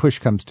 So when push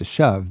comes to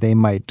shove, they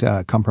might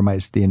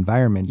compromise the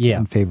environment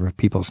in favor of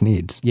people's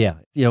needs. Yeah.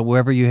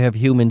 Wherever you have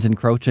humans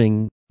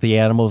encroaching, the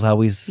animals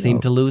always seem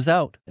to lose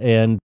out.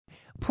 And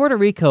Puerto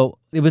Rico,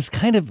 it was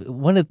kind of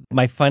one of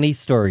my funny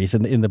stories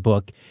in the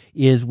book,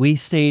 is we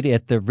stayed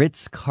at the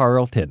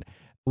Ritz-Carlton,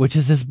 which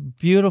is this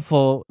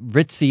beautiful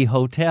ritzy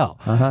hotel.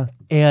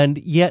 And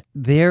yet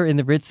there in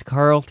the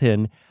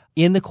Ritz-Carlton,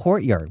 in the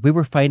courtyard, we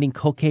were finding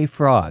coquet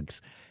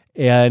frogs.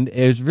 And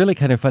it was really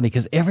kind of funny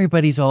because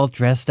everybody's all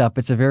dressed up.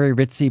 It's a very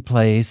ritzy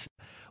place.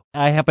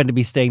 I happen to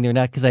be staying there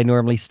not because I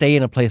normally stay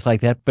in a place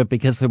like that, but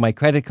because through my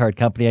credit card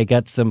company, I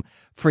got some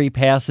free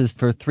passes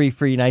for 3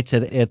 free nights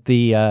at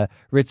the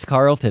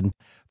Ritz-Carlton.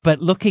 But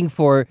looking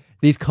for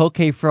these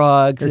coquet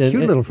frogs. They're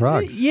cute little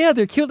frogs. Yeah,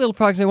 they're cute little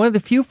frogs. They're one of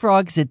the few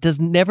frogs that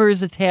never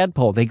is a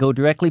tadpole. They go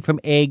directly from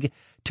egg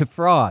to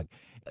frog.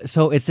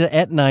 So it's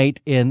at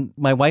night, and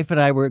my wife and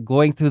I were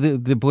going through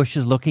the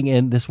bushes looking,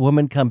 and this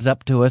woman comes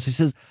up to us. She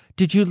says,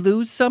 "Did you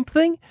lose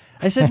something?"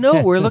 I said,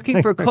 "No, we're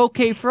looking for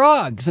coquet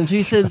frogs." And she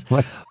says,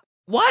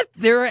 "What?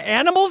 There are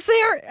animals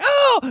there?"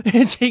 Oh!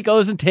 And she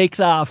goes and takes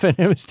off, and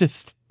it was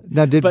just...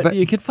 But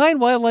you can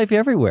find wildlife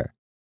everywhere.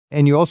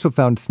 And you also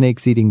found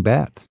snakes eating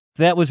bats.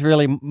 That was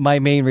really my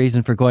main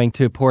reason for going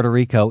to Puerto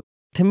Rico.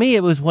 To me,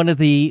 it was one of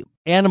the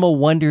animal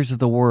wonders of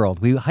the world.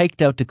 We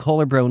hiked out to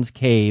Colebrone's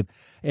Cave,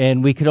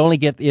 and we could only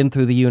get in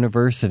through the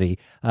university,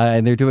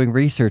 and they're doing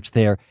research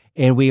there.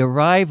 And we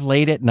arrive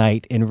late at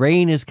night, and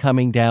rain is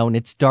coming down.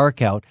 It's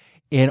dark out,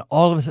 and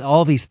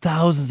all these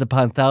thousands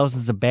upon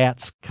thousands of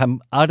bats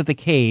come out of the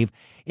cave,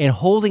 and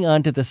holding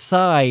onto the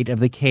side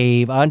of the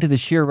cave, onto the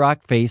sheer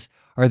rock face,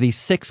 are these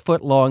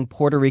 6-foot-long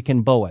Puerto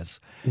Rican boas.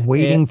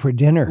 Waiting for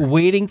dinner.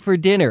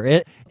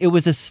 It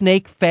was a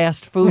snake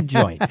fast food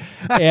joint.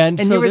 And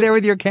so you were there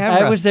with your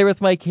camera. I was there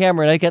with my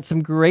camera, and I got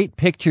some great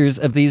pictures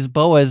of these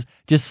boas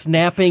just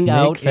snapping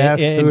out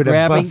fast and food,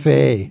 grabbing. A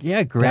buffet.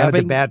 Yeah, grabbing. Down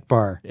at the bat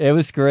bar. It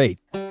was great.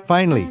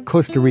 Finally,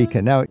 Costa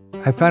Rica. Now,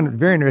 I found it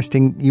very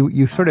interesting.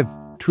 You sort of,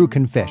 true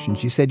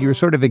confessions. You said you were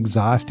sort of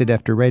exhausted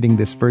after writing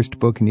this first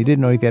book, and you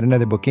didn't know if you had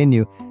another book in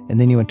you, and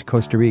then you went to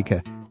Costa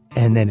Rica.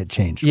 And then it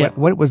changed. Yeah.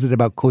 What was it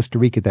about Costa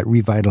Rica that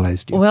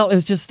revitalized you? Well, it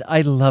was just, I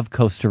love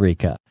Costa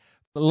Rica.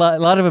 A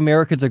lot of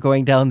Americans are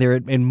going down there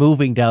and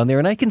moving down there,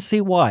 and I can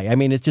see why. I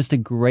mean, it's just a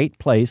great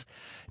place.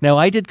 Now,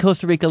 I did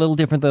Costa Rica a little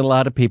different than a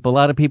lot of people. A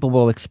lot of people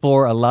will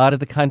explore a lot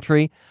of the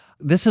country.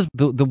 This is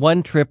the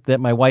one trip that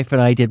my wife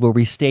and I did where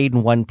we stayed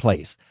in one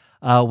place.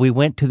 We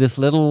went to this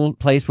little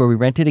place where we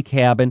rented a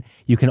cabin.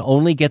 You can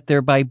only get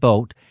there by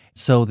boat,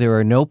 so there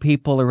are no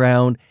people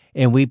around,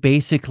 and we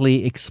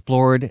basically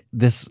explored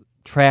this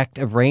tract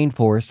of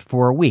rainforest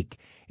for a week.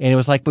 And it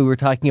was like we were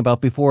talking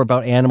about before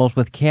about animals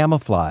with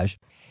camouflage.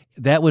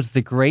 That was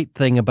the great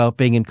thing about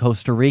being in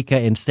Costa Rica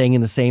and staying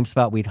in the same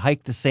spot. We'd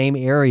hike the same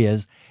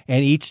areas,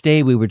 and each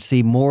day we would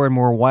see more and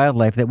more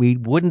wildlife that we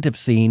wouldn't have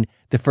seen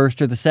the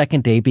first or the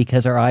second day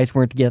because our eyes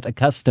weren't yet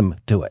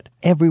accustomed to it.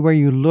 Everywhere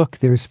you look,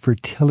 there's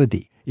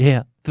fertility.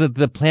 Yeah.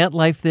 The plant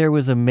life there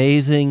was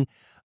amazing.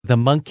 The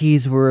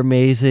monkeys were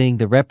amazing.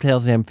 The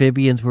reptiles and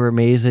amphibians were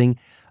amazing.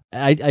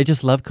 I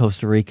just love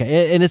Costa Rica,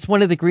 and it's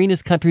one of the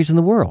greenest countries in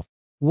the world.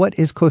 What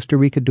is Costa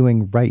Rica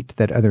doing right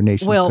that other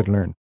nations could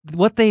learn?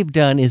 What they've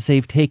done is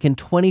they've taken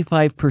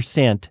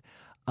 25%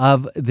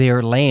 of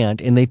their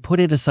land, and they put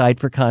it aside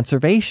for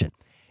conservation.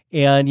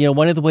 And,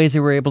 one of the ways they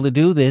were able to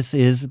do this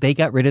is they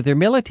got rid of their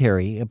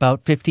military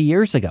about 50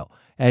 years ago.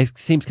 And it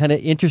seems kind of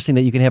interesting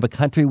that you can have a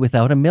country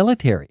without a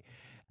military.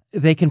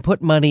 They can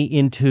put money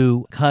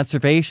into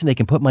conservation. They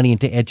can put money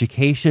into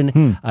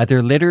education.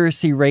 Their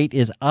literacy rate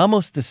is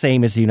almost the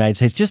same as the United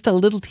States, just a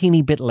little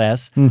teeny bit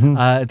less.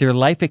 Their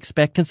life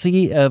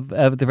expectancy of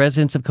the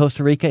residents of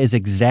Costa Rica is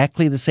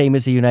exactly the same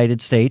as the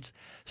United States.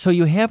 So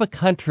you have a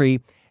country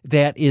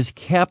that is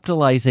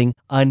capitalizing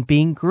on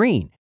being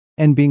green.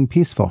 And being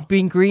peaceful.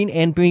 Being green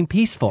and being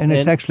peaceful. And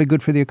it's actually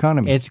good for the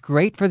economy. It's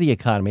great for the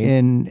economy.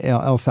 In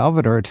El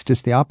Salvador, it's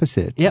just the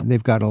opposite. Yep.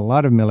 They've got a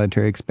lot of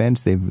military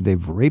expense.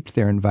 They've raped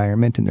their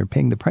environment, and they're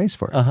paying the price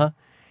for it.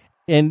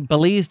 And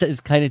Belize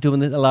is kind of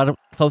doing a lot of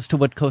close to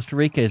what Costa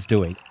Rica is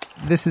doing.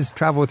 This is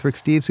Travel with Rick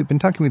Steves. We've been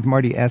talking with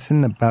Marty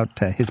Essen about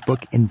his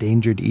book,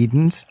 Endangered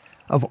Edens.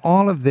 Of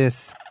all of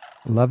this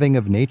loving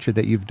of nature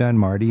that you've done,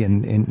 Marty,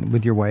 and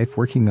with your wife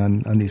working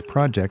on these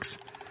projects,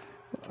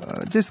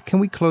 just can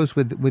we close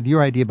with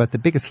your idea about the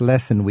biggest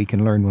lesson we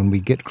can learn when we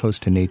get close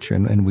to nature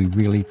and we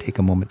really take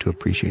a moment to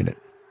appreciate it?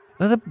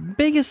 Well, the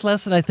biggest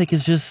lesson, I think,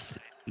 is just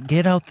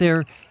get out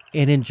there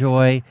and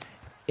enjoy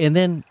and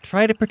then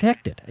try to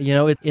protect it.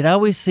 It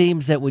always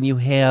seems that when you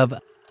have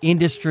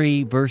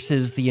industry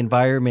versus the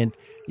environment,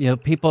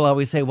 people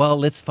always say, well,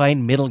 let's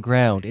find middle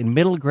ground. And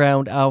middle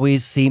ground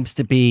always seems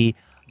to be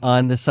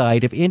on the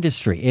side of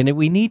industry. And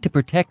we need to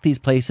protect these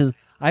places.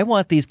 I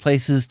want these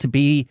places to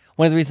be,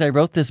 one of the reasons I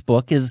wrote this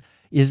book is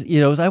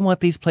I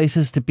want these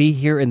places to be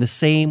here in the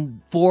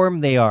same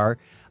form they are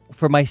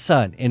for my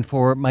son and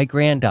for my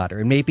granddaughter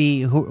and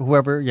maybe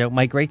whoever,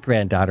 my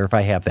great-granddaughter if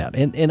I have that.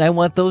 And I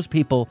want those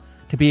people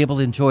to be able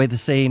to enjoy the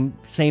same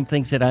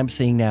things that I'm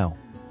seeing now.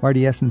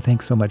 Marty Essen,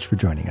 thanks so much for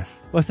joining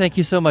us. Well, thank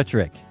you so much,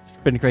 Rick. It's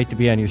been great to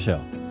be on your show.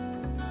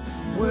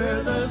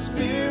 Where the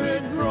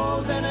spirit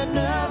grows and it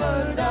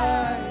never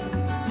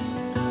dies,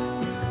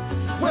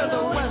 where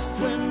the west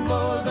wind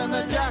blows and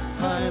the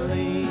jackpine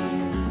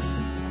leans.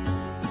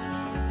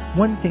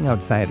 One thing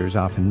outsiders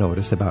often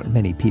notice about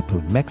many people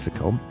in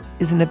Mexico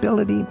is an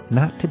ability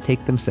not to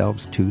take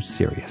themselves too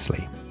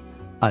seriously.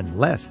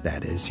 Unless,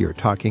 that is, you're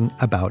talking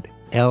about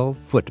El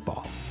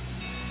Football.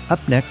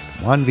 Up next,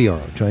 Juan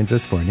Villoro joins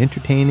us for an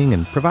entertaining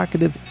and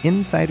provocative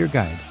insider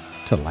guide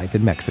to life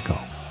in Mexico.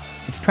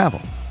 It's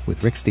Travel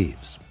with Rick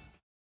Steves.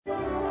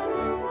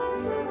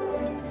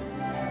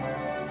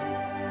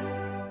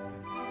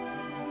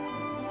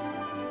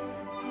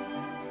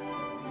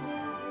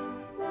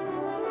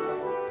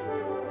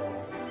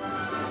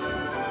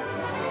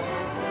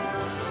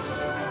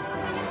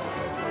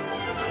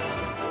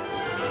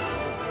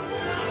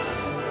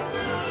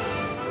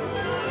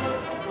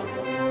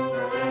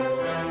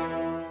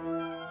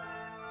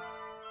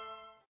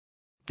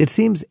 It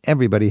seems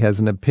everybody has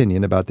an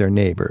opinion about their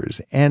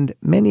neighbors, and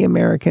many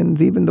Americans,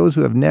 even those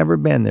who have never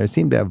been there,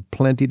 seem to have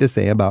plenty to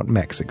say about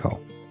Mexico.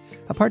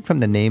 Apart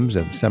from the names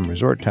of some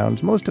resort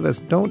towns, most of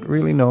us don't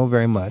really know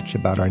very much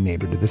about our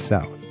neighbor to the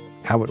south,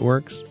 how it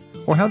works,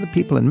 or how the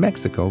people in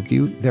Mexico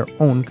view their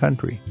own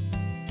country.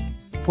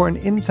 For an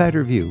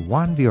insider view,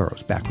 Juan Villoro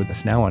is back with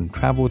us now on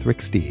Travel with Rick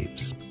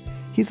Steves.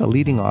 He's a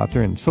leading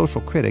author and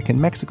social critic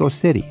in Mexico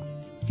City.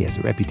 He has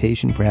a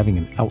reputation for having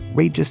an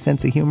outrageous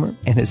sense of humor,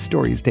 and his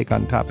stories take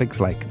on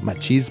topics like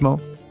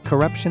machismo,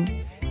 corruption,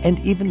 and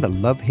even the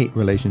love-hate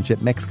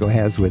relationship Mexico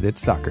has with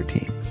its soccer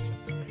teams.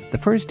 The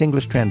first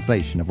English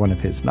translation of one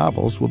of his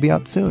novels will be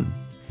out soon.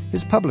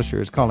 His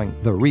publisher is calling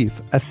The Reef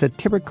a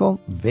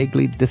satirical,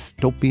 vaguely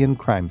dystopian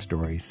crime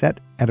story set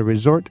at a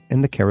resort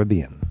in the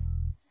Caribbean.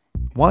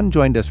 Juan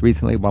joined us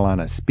recently while on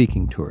a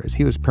speaking tour as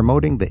he was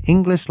promoting the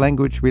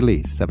English-language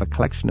release of a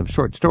collection of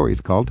short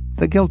stories called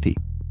The Guilty.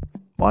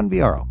 Juan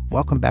Villoro,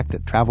 welcome back to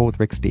Travel with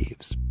Rick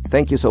Steves.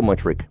 Thank you so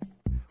much, Rick.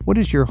 What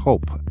is your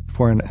hope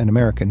for an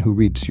American who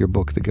reads your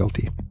book, The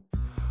Guilty?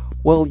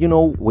 Well,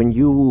 when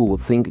you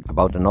think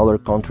about another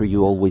country,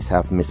 you always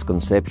have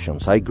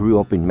misconceptions. I grew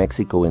up in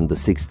Mexico in the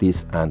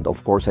 60s, and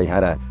of course I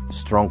had a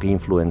strong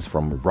influence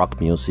from rock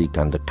music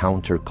and the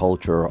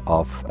counterculture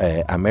of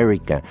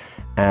America.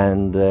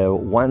 And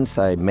once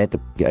I met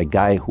a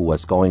guy who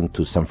was going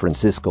to San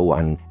Francisco,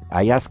 and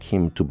I asked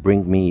him to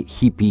bring me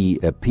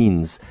hippie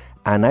pins.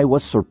 And I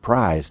was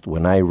surprised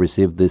when I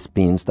received these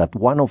pins that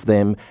one of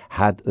them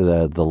had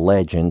the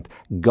legend,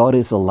 God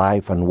is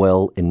alive and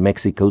well in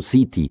Mexico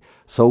City.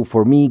 So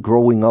for me,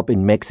 growing up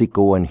in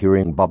Mexico and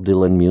hearing Bob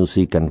Dylan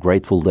music and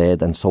Grateful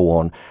Dead and so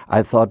on,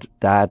 I thought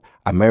that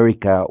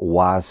America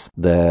was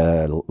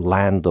the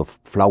land of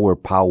flower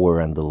power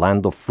and the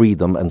land of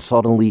freedom. And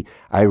suddenly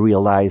I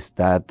realized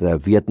that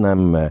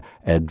Vietnam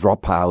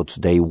dropouts,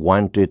 they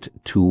wanted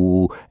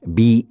to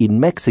be in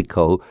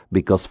Mexico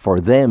because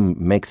for them,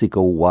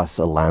 Mexico was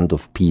a land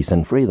of peace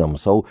and freedom.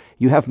 So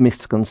you have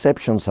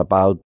misconceptions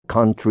about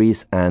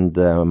countries, and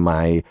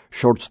my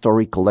short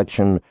story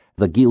collection,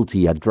 The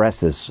Guilty,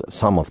 addresses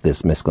some of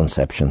these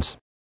misconceptions.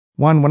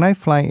 Juan, when I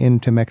fly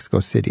into Mexico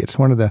City, it's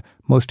one of the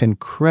most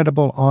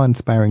incredible,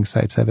 awe-inspiring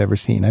sights I've ever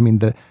seen. I mean,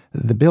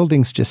 the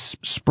buildings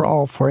just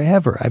sprawl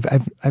forever.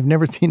 I've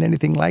never seen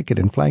anything like it.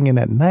 And flying in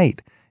at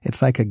night,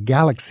 it's like a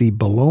galaxy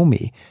below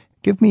me.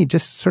 Give me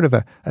just sort of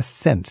a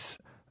sense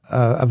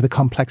of the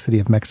complexity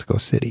of Mexico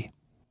City.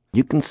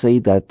 You can say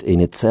that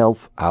in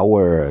itself,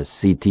 our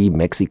city,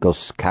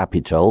 Mexico's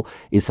capital,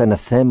 is an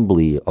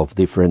assembly of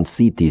different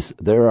cities.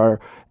 There are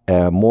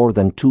more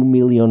than 2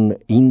 million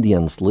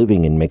Indians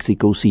living in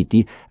Mexico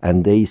City,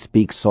 and they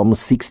speak some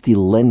 60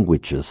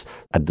 languages.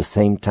 At the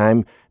same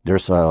time,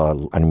 there's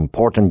an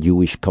important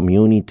Jewish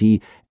community,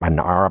 an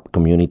Arab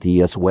community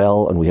as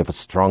well, and we have a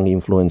strong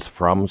influence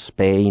from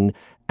Spain.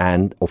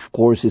 And, of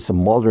course, it's a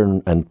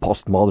modern and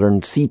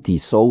postmodern city.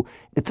 So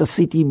it's a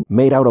city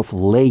made out of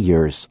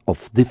layers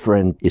of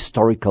different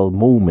historical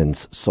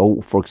moments.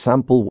 So, for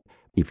example,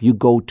 if you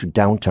go to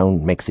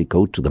downtown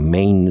Mexico, to the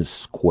main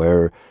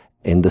square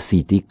in the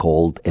city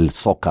called El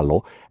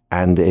Zócalo,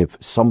 and if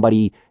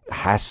somebody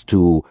has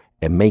to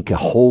make a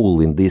hole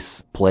in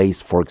this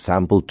place, for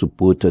example, to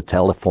put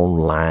telephone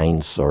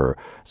lines or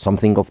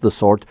something of the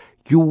sort,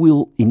 you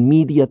will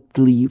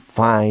immediately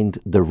find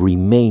the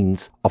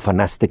remains of an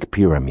Aztec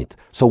pyramid.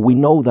 So we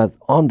know that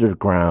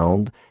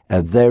underground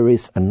there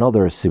is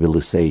another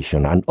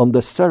civilization, and on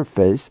the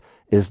surface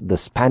is the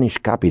Spanish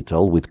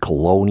capital with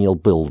colonial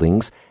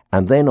buildings,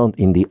 and then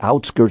in the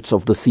outskirts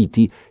of the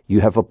city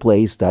you have a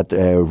place that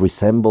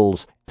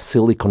resembles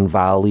Silicon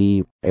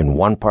Valley in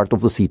one part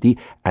of the city,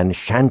 and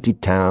shanty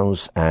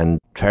towns and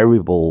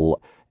terrible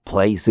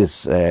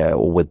places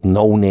with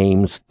no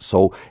names.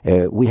 So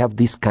we have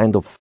this kind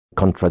of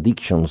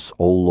contradictions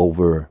all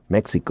over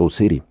Mexico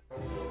City.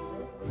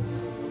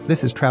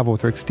 This is Travel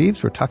with Rick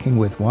Steves. We're talking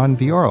with Juan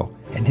Villoro,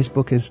 and his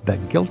book is The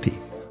Guilty.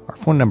 Our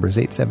phone number is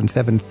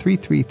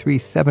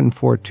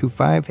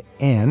 877-333-7425,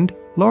 and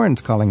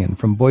Lauren's calling in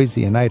from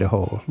Boise in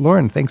Idaho.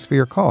 Lauren, thanks for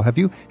your call. Have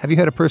you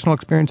had a personal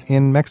experience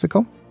in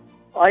Mexico?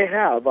 I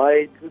have.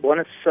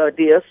 Buenos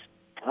dias.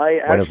 I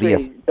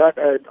actually got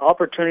an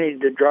opportunity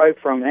to drive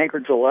from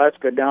Anchorage,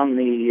 Alaska down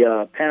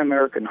the Pan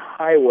American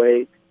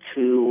Highway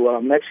to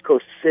Mexico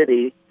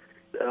City.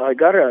 I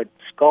got a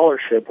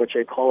scholarship, which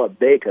they call a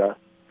beca,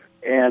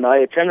 and I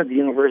attended the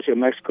University of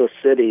Mexico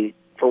City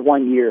for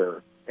 1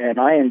 year, and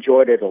I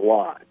enjoyed it a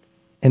lot.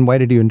 And why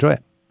did you enjoy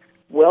it?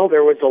 Well,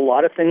 there was a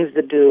lot of things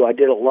to do. I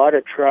did a lot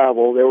of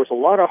travel. There was a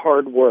lot of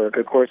hard work.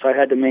 Of course, I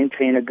had to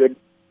maintain a good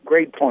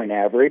grade point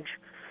average,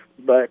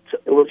 but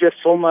it was just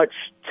so much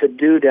to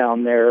do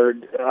down there.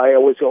 I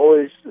was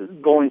always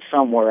going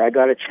somewhere. I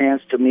got a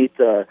chance to meet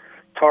the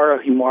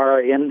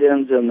Tarahumara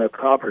Indians in the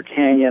Copper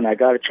Canyon. I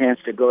got a chance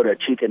to go to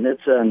Chichen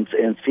Itza and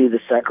see the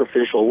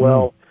sacrificial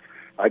well.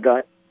 I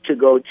got to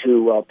go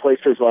to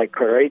places like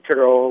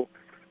Querétaro,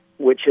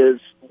 which is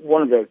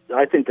one of the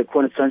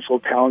quintessential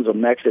towns of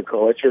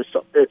Mexico. It's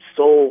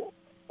so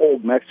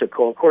old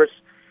Mexico. Of course,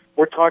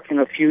 we're talking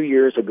a few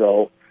years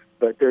ago,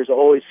 but there's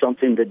always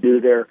something to do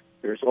there.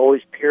 There's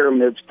always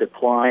pyramids to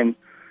climb.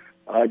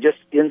 Just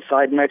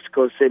inside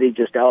Mexico City,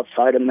 just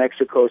outside of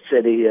Mexico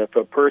City, if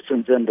a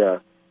person's into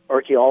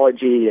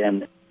archaeology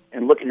and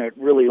looking at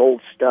really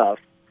old stuff.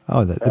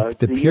 Oh,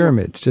 the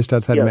pyramids just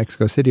outside of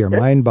Mexico City are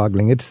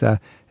mind-boggling. It's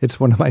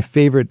one of my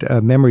favorite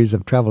memories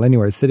of travel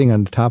anywhere, sitting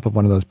on the top of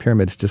one of those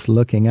pyramids, just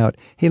looking out.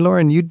 Hey,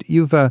 Lauren,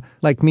 you've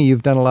like me,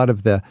 you've done a lot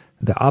of the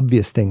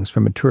obvious things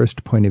from a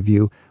tourist point of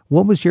view.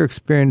 What was your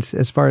experience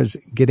as far as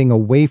getting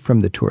away from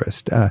the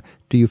tourist?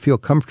 Do you feel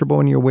comfortable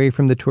when you're away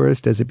from the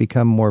tourist? Does it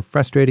become more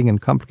frustrating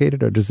and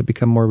complicated, or does it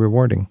become more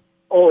rewarding?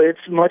 Oh,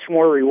 it's much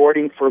more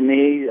rewarding for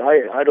me.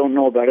 I don't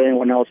know about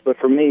anyone else, but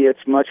for me,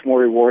 it's much more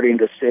rewarding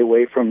to stay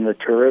away from the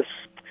tourists.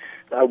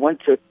 I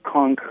went to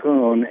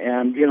Cancun,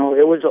 and, it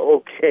was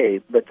okay.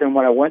 But then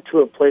when I went to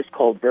a place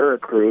called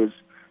Veracruz,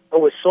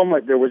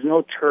 there was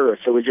no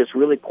tourists. It was just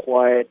really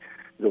quiet.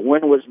 The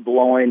wind was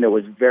blowing. It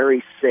was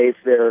very safe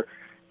there.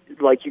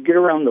 Like, you get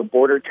around the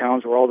border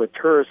towns where all the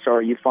tourists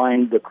are, you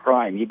find the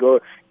crime.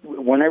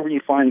 Whenever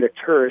you find the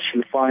tourists,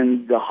 you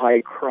find the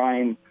high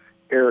crime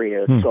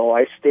areas. So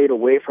I stayed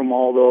away from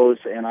all those,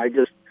 and I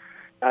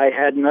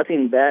had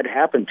nothing bad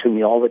happen to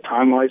me all the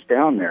time I was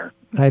down there.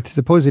 I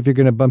suppose if you're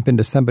going to bump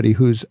into somebody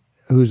whose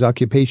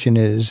occupation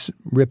is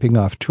ripping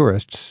off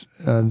tourists,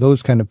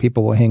 those kind of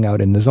people will hang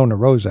out in the Zona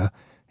Rosa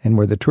and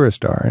where the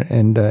tourists are.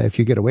 And if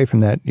you get away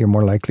from that, you're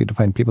more likely to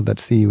find people that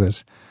see you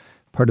as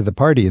part of the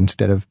party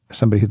instead of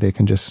somebody who they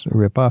can just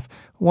rip off.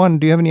 Juan,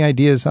 do you have any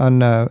ideas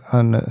on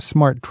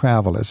smart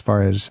travel as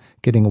far as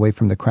getting away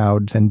from the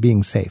crowds and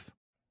being safe?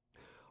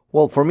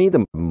 Well, for me,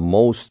 the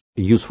most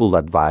useful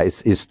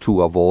advice is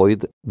to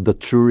avoid the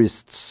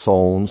tourist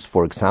zones.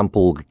 For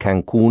example,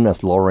 Cancun,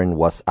 as Lauren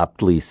was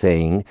aptly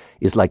saying,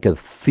 is like a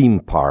theme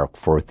park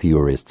for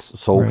tourists.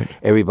 So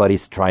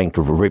everybody's trying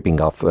to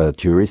ripping off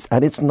tourists.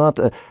 And it's not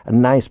a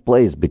nice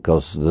place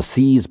because the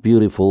sea is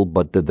beautiful,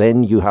 but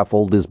then you have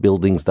all these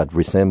buildings that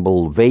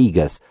resemble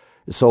Vegas.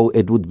 So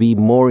it would be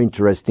more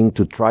interesting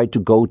to try to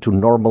go to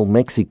normal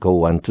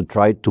Mexico and to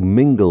try to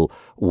mingle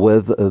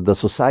with the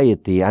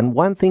society. And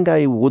one thing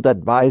I would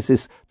advise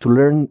is to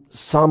learn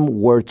some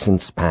words in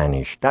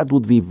Spanish. That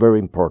would be very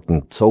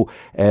important. So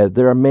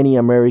there are many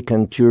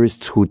American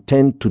tourists who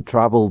tend to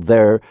travel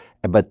there,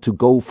 but to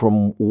go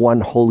from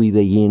one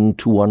Holiday Inn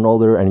to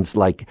another, and it's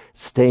like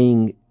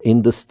staying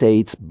in the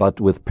States, but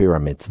with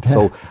pyramids.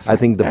 So I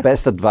think the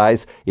best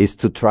advice is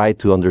to try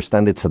to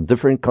understand it's a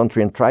different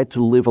country and try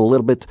to live a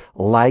little bit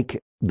like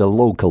the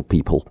local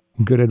people.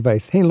 Good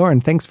advice. Hey,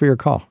 Lauren, thanks for your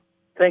call.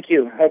 Thank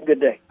you. Have a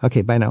good day.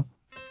 Okay, bye now.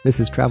 This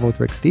is Travel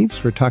with Rick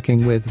Steves. We're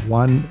talking with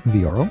Juan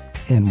Villoro,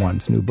 and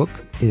Juan's new book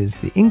is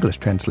the English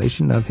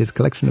translation of his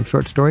collection of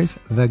short stories,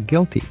 The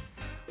Guilty.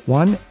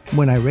 Juan,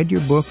 when I read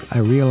your book, I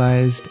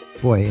realized,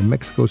 boy, in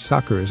Mexico,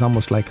 soccer is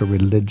almost like a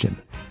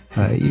religion.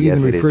 You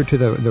even refer to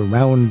the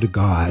round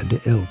god,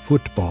 el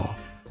football.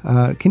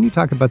 Can you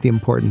talk about the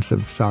importance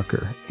of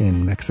soccer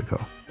in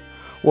Mexico?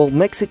 Well,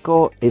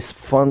 Mexico is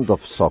fond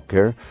of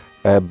soccer,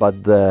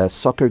 but the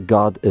soccer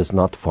god is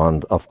not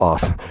fond of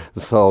us.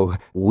 So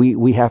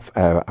we have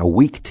a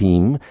weak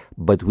team,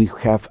 but we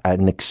have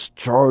an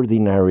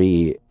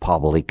extraordinary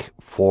public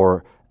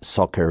for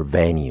soccer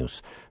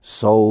venues.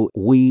 So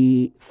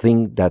we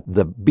think that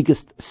the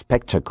biggest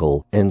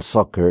spectacle in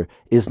soccer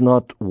is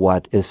not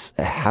what is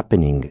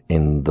happening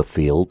in the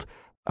field,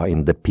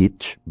 in the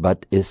pitch,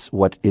 but is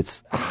what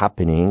is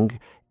happening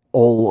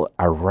all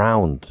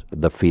around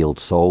the field.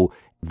 So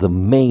the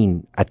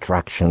main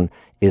attraction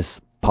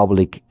is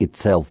public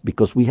itself,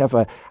 because we have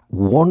a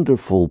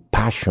wonderful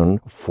passion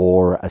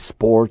for a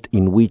sport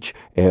in which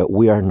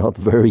we are not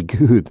very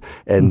good,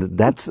 and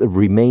that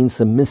remains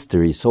a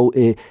mystery. So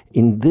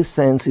in this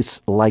sense,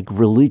 it's like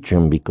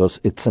religion, because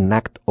it's an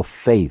act of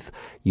faith.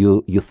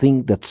 You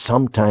think that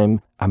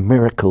sometime a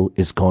miracle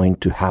is going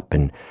to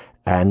happen,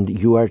 and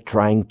you are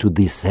trying to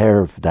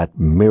deserve that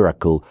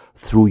miracle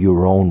through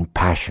your own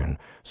passion.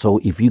 So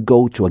if you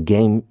go to a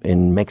game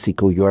in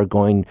Mexico, you are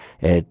going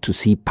to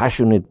see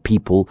passionate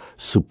people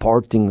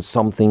supporting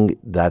something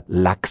that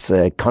lacks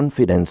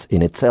confidence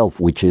in itself,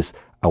 which is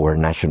our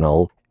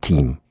national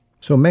team.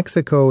 So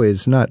Mexico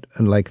is not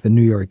like the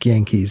New York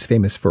Yankees,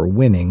 famous for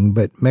winning,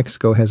 but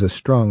Mexico has a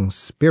strong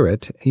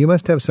spirit. You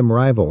must have some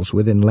rivals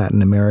within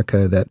Latin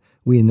America that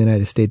we in the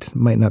United States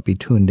might not be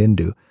tuned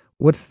into.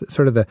 What's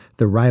sort of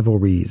the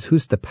rivalries?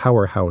 Who's the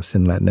powerhouse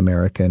in Latin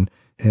America,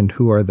 and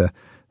who are the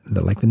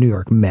like the New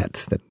York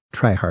Mets that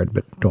try hard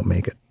but don't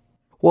make it?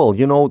 Well,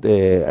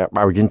 the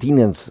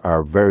Argentinians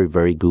are very,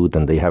 very good,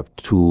 and they have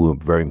two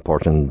very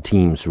important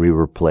teams,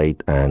 River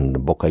Plate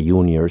and Boca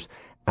Juniors.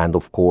 And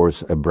of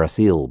course,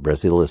 Brazil.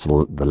 Brazil is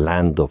the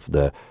land of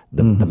the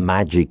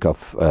magic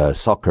of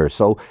soccer.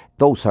 So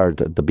those are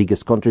the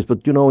biggest countries.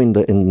 But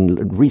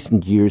in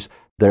recent years,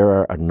 there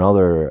are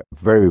another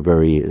very,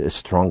 very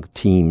strong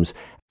teams.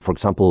 For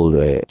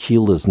example,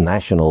 Chile's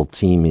national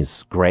team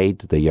is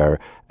great. They are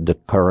the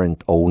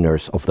current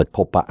owners of the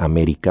Copa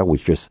America,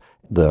 which is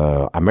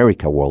the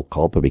America World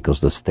Cup,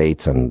 because the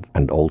States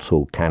and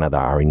also Canada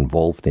are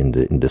involved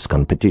in this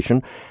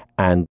competition.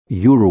 And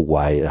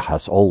Uruguay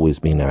has always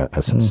been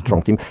a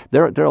strong team.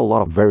 There are a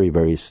lot of very,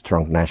 very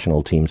strong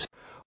national teams.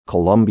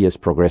 Colombia is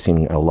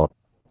progressing a lot.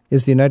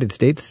 Is the United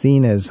States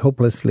seen as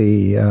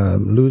hopelessly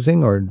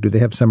losing, or do they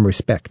have some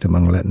respect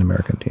among Latin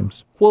American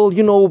teams? Well,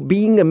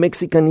 being a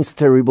Mexican is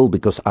terrible,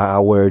 because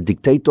our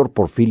dictator,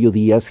 Porfirio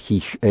Diaz,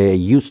 he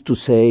used to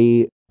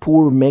say,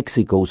 poor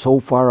Mexico, so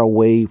far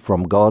away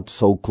from God,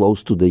 so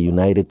close to the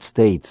United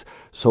States.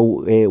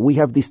 So we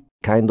have this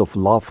kind of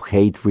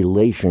love-hate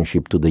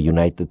relationship to the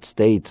United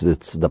States.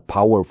 It's the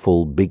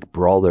powerful big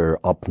brother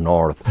up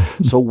north.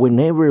 So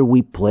whenever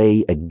we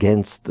play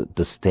against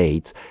the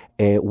States,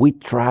 we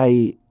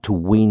try to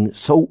win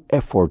so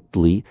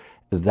effortlessly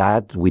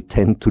that we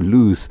tend to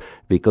lose,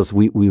 because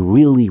we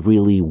really,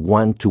 really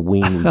want to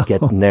win. We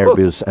get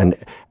nervous, and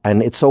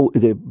it's so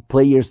the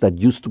players that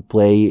used to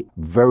play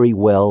very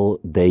well,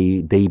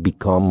 they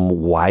become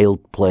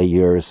wild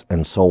players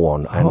and so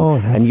on.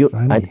 That's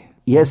funny.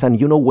 Yes, and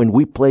when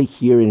we play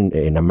here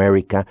in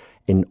America,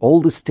 in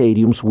all the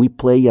stadiums, we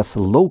play as a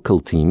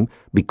local team,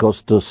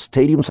 because the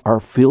stadiums are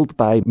filled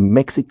by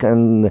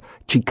Mexican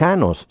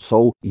Chicanos.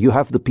 So you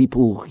have the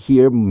people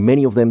here,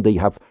 many of them, they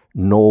have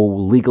no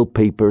legal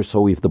papers.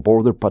 So if the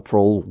Border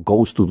Patrol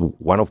goes to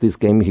one of these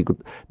games,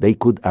 they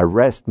could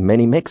arrest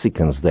many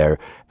Mexicans there.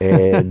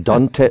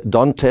 Don't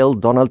tell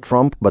Donald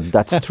Trump, but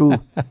that's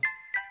true.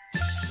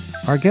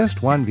 Our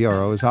guest, Juan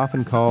Villoro, is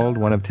often called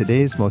one of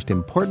today's most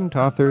important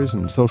authors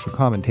and social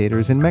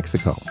commentators in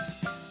Mexico.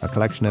 A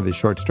collection of his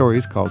short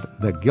stories called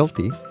The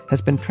Guilty has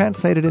been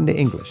translated into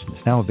English and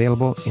is now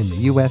available in the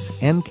U.S.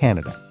 and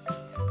Canada.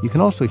 You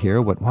can also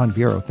hear what Juan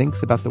Villoro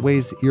thinks about the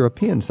ways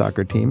European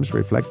soccer teams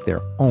reflect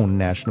their own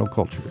national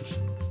cultures.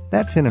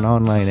 That's in an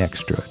online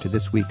extra to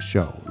this week's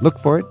show. Look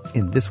for it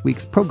in this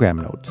week's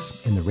program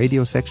notes in the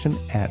radio section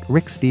at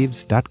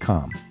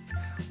ricksteves.com.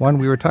 Juan,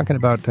 we were talking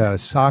about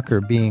soccer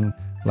being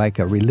like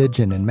a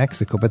religion in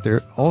Mexico, but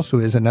there also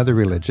is another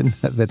religion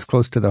that's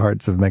close to the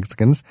hearts of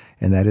Mexicans,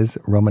 and that is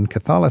Roman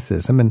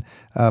Catholicism. And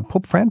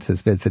Pope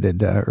Francis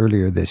visited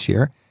earlier this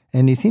year,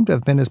 and he seemed to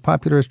have been as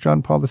popular as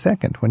John Paul II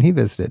when he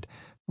visited.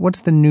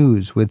 What's the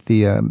news with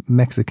the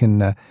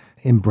Mexican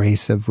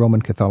embrace of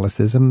Roman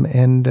Catholicism,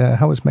 and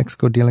how is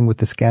Mexico dealing with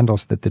the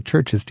scandals that the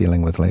church is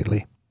dealing with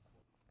lately?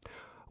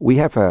 We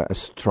have a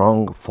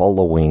strong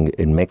following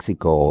in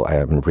Mexico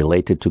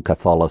related to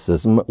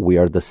Catholicism. We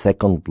are the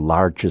second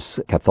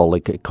largest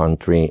Catholic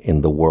country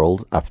in the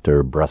world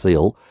after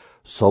Brazil.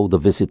 So the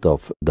visit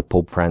of the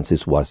Pope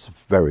Francis was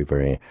very,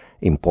 very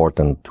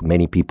important to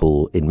many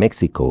people in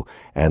Mexico.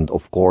 And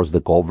of course,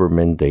 the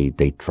government,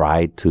 they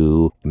tried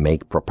to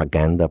make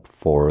propaganda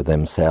for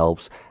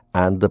themselves.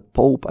 And the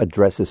Pope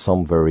addresses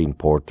some very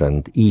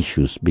important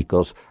issues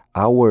because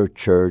our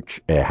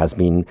church has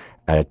been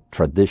a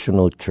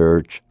traditional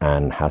church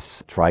and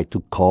has tried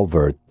to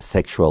cover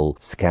sexual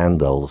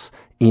scandals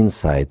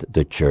inside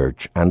the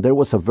church. And there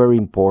was a very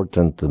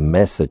important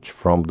message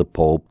from the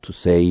Pope to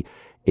say,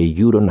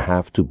 you don't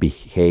have to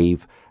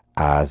behave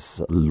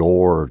as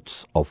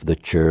lords of the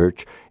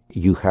church.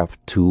 You have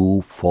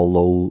to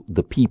follow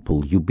the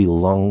people. You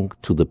belong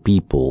to the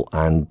people.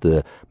 And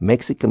the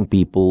Mexican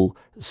people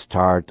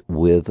start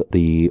with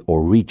the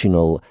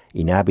original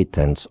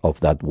inhabitants of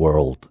that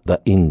world,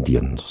 the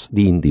Indians,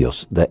 the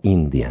Indios, the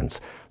Indians.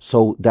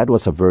 So that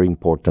was a very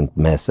important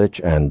message.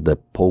 And the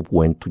Pope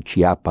went to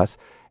Chiapas.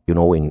 You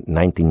know, in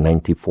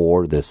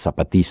 1994, the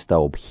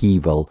Zapatista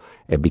upheaval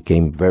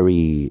became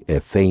very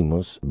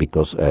famous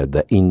because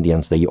the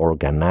Indians, they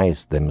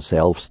organized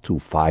themselves to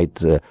fight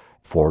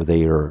for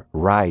their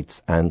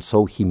rights. And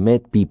so he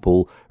met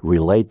people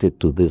related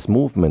to this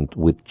movement,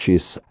 which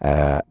is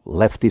a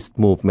leftist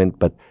movement,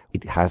 but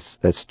it has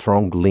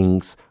strong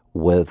links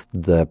with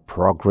the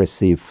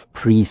progressive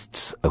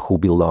priests who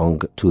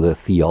belong to the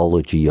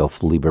theology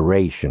of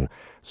liberation.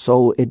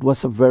 So it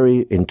was a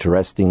very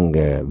interesting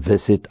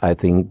visit. I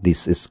think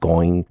this is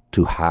going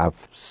to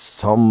have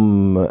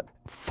some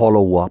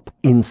follow-up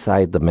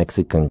inside the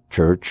Mexican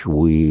church.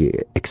 We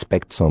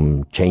expect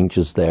some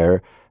changes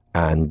there.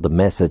 And the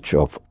message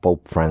of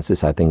Pope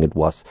Francis, I think it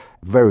was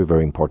very,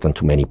 very important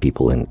to many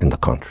people in the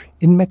country.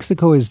 In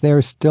Mexico, is there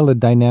still a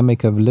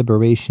dynamic of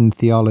liberation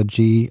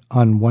theology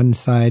on one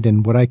side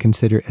and what I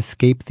consider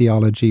escape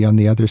theology on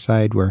the other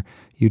side, where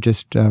you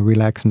just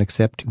relax and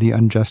accept the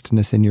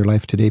unjustness in your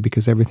life today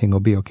because everything will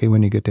be okay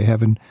when you get to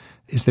heaven?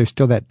 Is there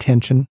still that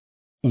tension?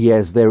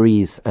 Yes, there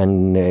is.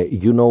 And,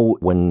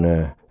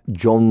 when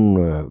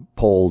John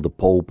Paul, the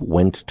Pope,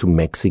 went to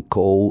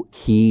Mexico,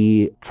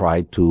 he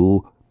tried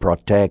to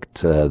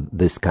protect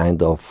this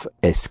kind of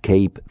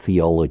escape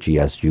theology,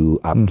 as you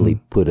aptly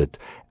put it.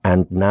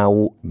 And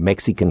now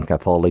Mexican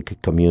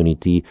Catholic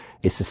community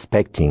is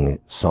expecting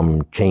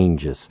some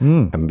changes.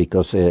 And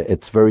because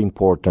it's very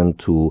important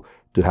to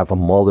have a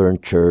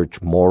modern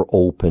church more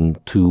open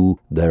to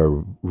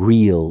the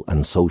real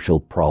and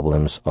social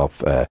problems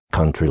of a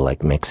country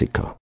like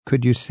Mexico.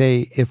 Could you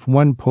say if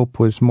one pope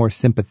was more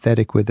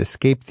sympathetic with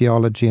escape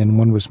theology and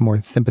one was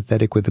more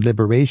sympathetic with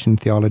liberation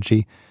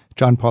theology,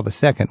 John Paul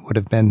II would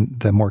have been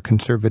the more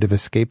conservative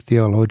escape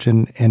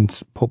theologian,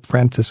 and Pope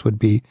Francis would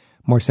be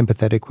more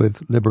sympathetic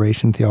with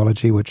liberation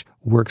theology, which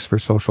works for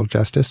social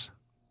justice?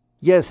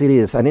 Yes, it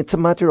is. And it's a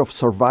matter of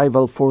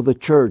survival for the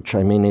church.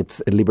 I mean,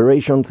 it's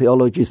liberation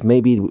theologies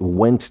maybe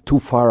went too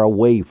far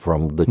away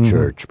from the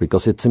church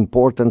because it's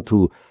important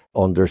to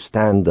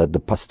understand that the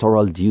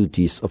pastoral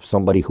duties of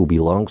somebody who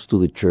belongs to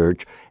the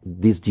church,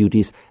 these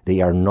duties,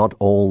 they are not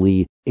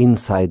only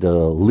inside the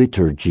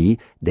liturgy,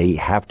 they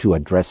have to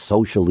address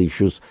social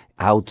issues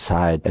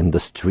outside in the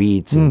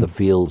streets, in the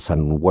fields,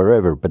 and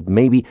wherever. But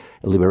maybe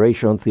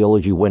liberation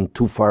theology went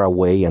too far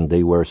away and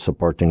they were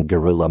supporting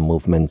guerrilla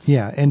movements.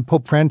 Yeah, and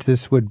Pope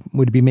Francis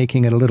would be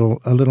making it a little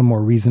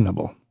more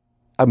reasonable.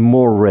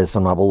 More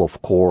reasonable,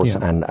 of course,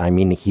 Yeah. and I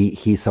mean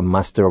he's a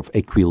master of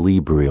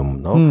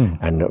equilibrium, no?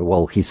 And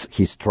well,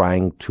 he's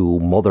trying to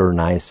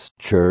modernize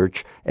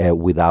church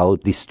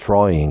without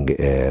destroying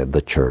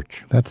the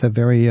church. That's a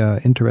very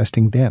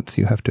interesting dance.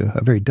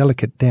 A very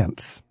delicate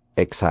dance.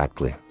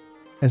 Exactly.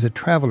 As a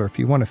traveler, if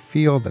you want to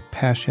feel the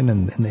passion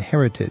and the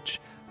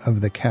heritage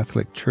of the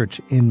Catholic Church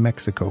in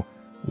Mexico,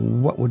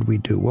 what would we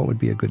do? What would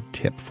be a good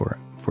tip for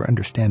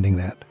understanding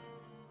that?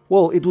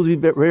 Well, it would be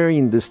very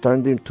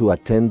understanding to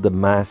attend the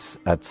Mass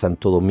at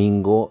Santo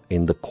Domingo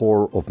in the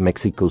core of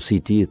Mexico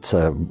City. It's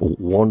a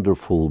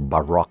wonderful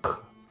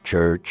Baroque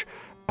church,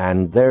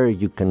 and there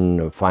you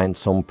can find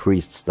some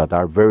priests that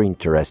are very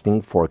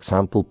interesting. For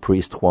example,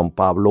 priest Juan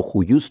Pablo,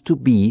 who used to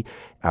be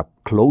a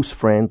close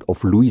friend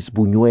of Luis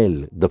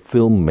Buñuel, the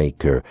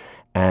filmmaker.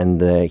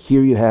 And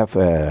here you have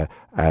a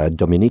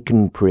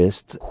Dominican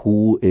priest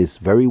who is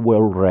very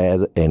well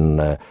read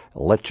in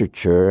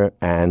literature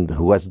and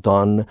who has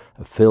done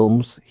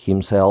films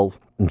himself.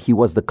 And he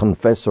was the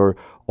confessor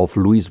of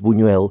Luis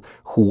Buñuel,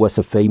 who was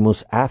a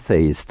famous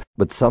atheist.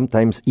 But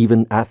sometimes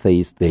even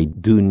atheists, they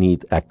do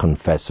need a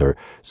confessor.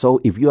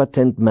 So if you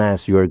attend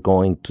Mass, you are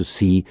going to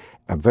see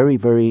a very,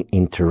 very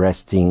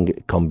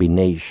interesting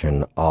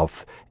combination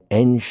of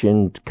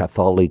ancient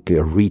Catholic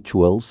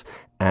rituals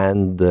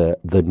and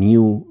the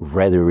new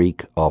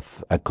rhetoric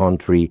of a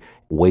country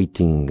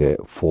waiting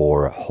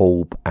for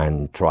hope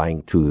and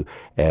trying to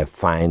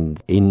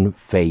find in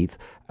faith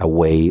a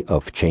way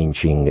of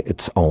changing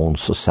its own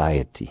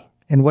society.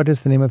 And what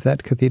is the name of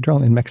that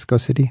cathedral in Mexico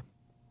City?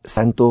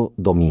 Santo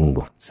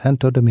Domingo.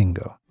 Santo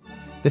Domingo.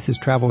 This is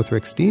Travel with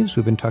Rick Steves.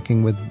 We've been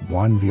talking with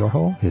Juan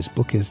Villoro. His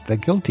book is The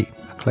Guilty,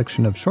 a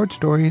collection of short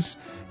stories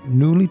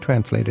newly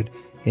translated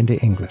into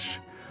English.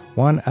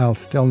 Juan, I'll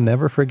still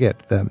never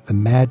forget the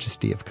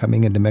majesty of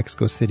coming into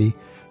Mexico City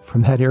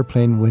from that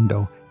airplane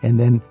window, and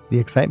then the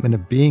excitement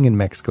of being in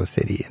Mexico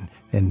City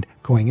and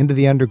going into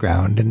the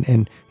underground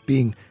and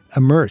being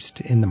immersed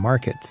in the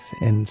markets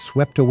and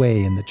swept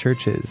away in the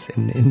churches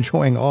and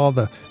enjoying all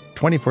the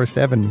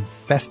 24/7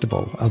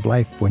 festival of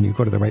life when you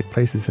go to the right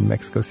places in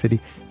Mexico City.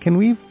 Can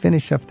we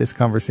finish up this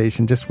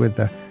conversation just with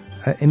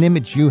an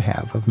image you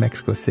have of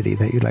Mexico City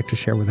that you'd like to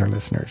share with our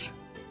listeners?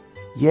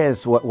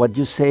 Yes, what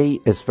you say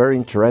is very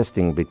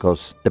interesting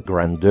because the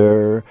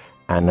grandeur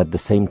and at the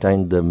same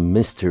time the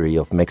mystery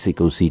of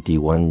Mexico City.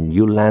 When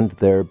you land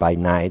there by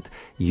night,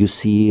 you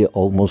see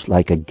almost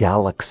like a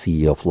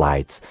galaxy of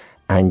lights.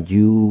 And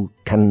you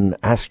can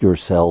ask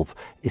yourself,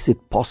 is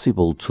it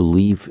possible to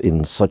live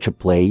in such a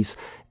place?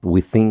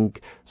 We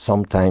think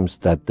sometimes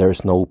that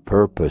there's no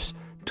purpose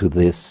to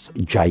this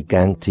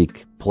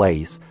gigantic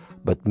place,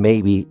 but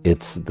maybe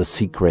it's the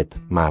secret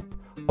map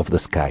of the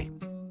sky.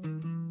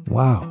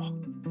 Wow.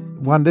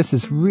 Juan, this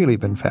has really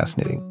been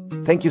fascinating.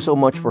 Thank you so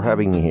much for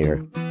having me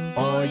here.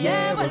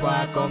 Oye, vuelvo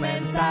a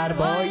comenzar,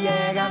 voy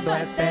llegando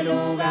a este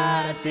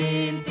lugar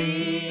sin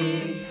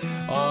ti.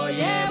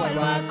 Oye,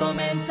 vuelvo a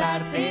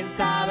comenzar sin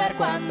saber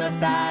cuándo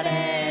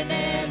estaré en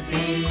el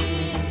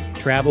fin.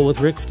 Travel with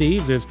Rick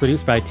Steves is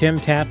produced by Tim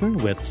Tatton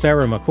with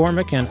Sarah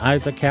McCormick and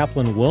Isaac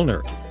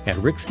Kaplan-Woolner at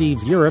Rick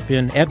Steves Europe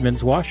in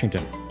Edmonds,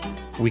 Washington.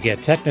 We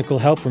get technical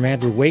help from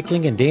Andrew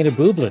Wakeling and Dana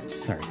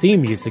Bublitz. Our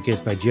theme music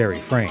is by Jerry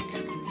Frank.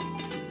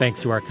 Thanks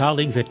to our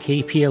colleagues at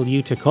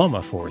KPLU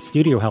Tacoma for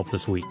studio help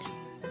this week.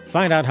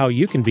 Find out how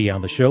you can be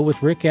on the show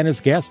with Rick and his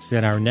guests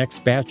in our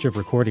next batch of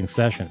recording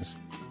sessions.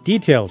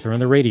 Details are in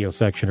the radio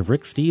section of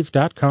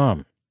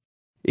ricksteves.com.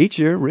 Each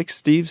year, Rick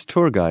Steves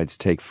tour guides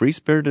take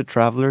free-spirited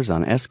travelers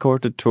on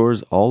escorted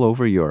tours all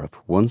over Europe,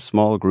 one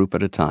small group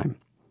at a time.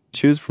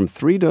 Choose from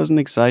 36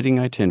 exciting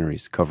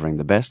itineraries covering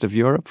the best of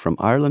Europe from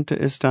Ireland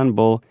to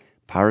Istanbul,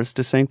 Paris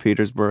to St.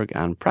 Petersburg,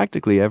 and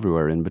practically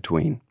everywhere in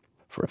between.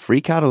 For a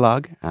free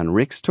catalog and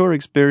Rick's Tour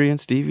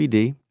Experience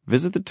DVD,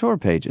 visit the tour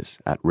pages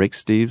at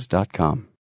ricksteves.com.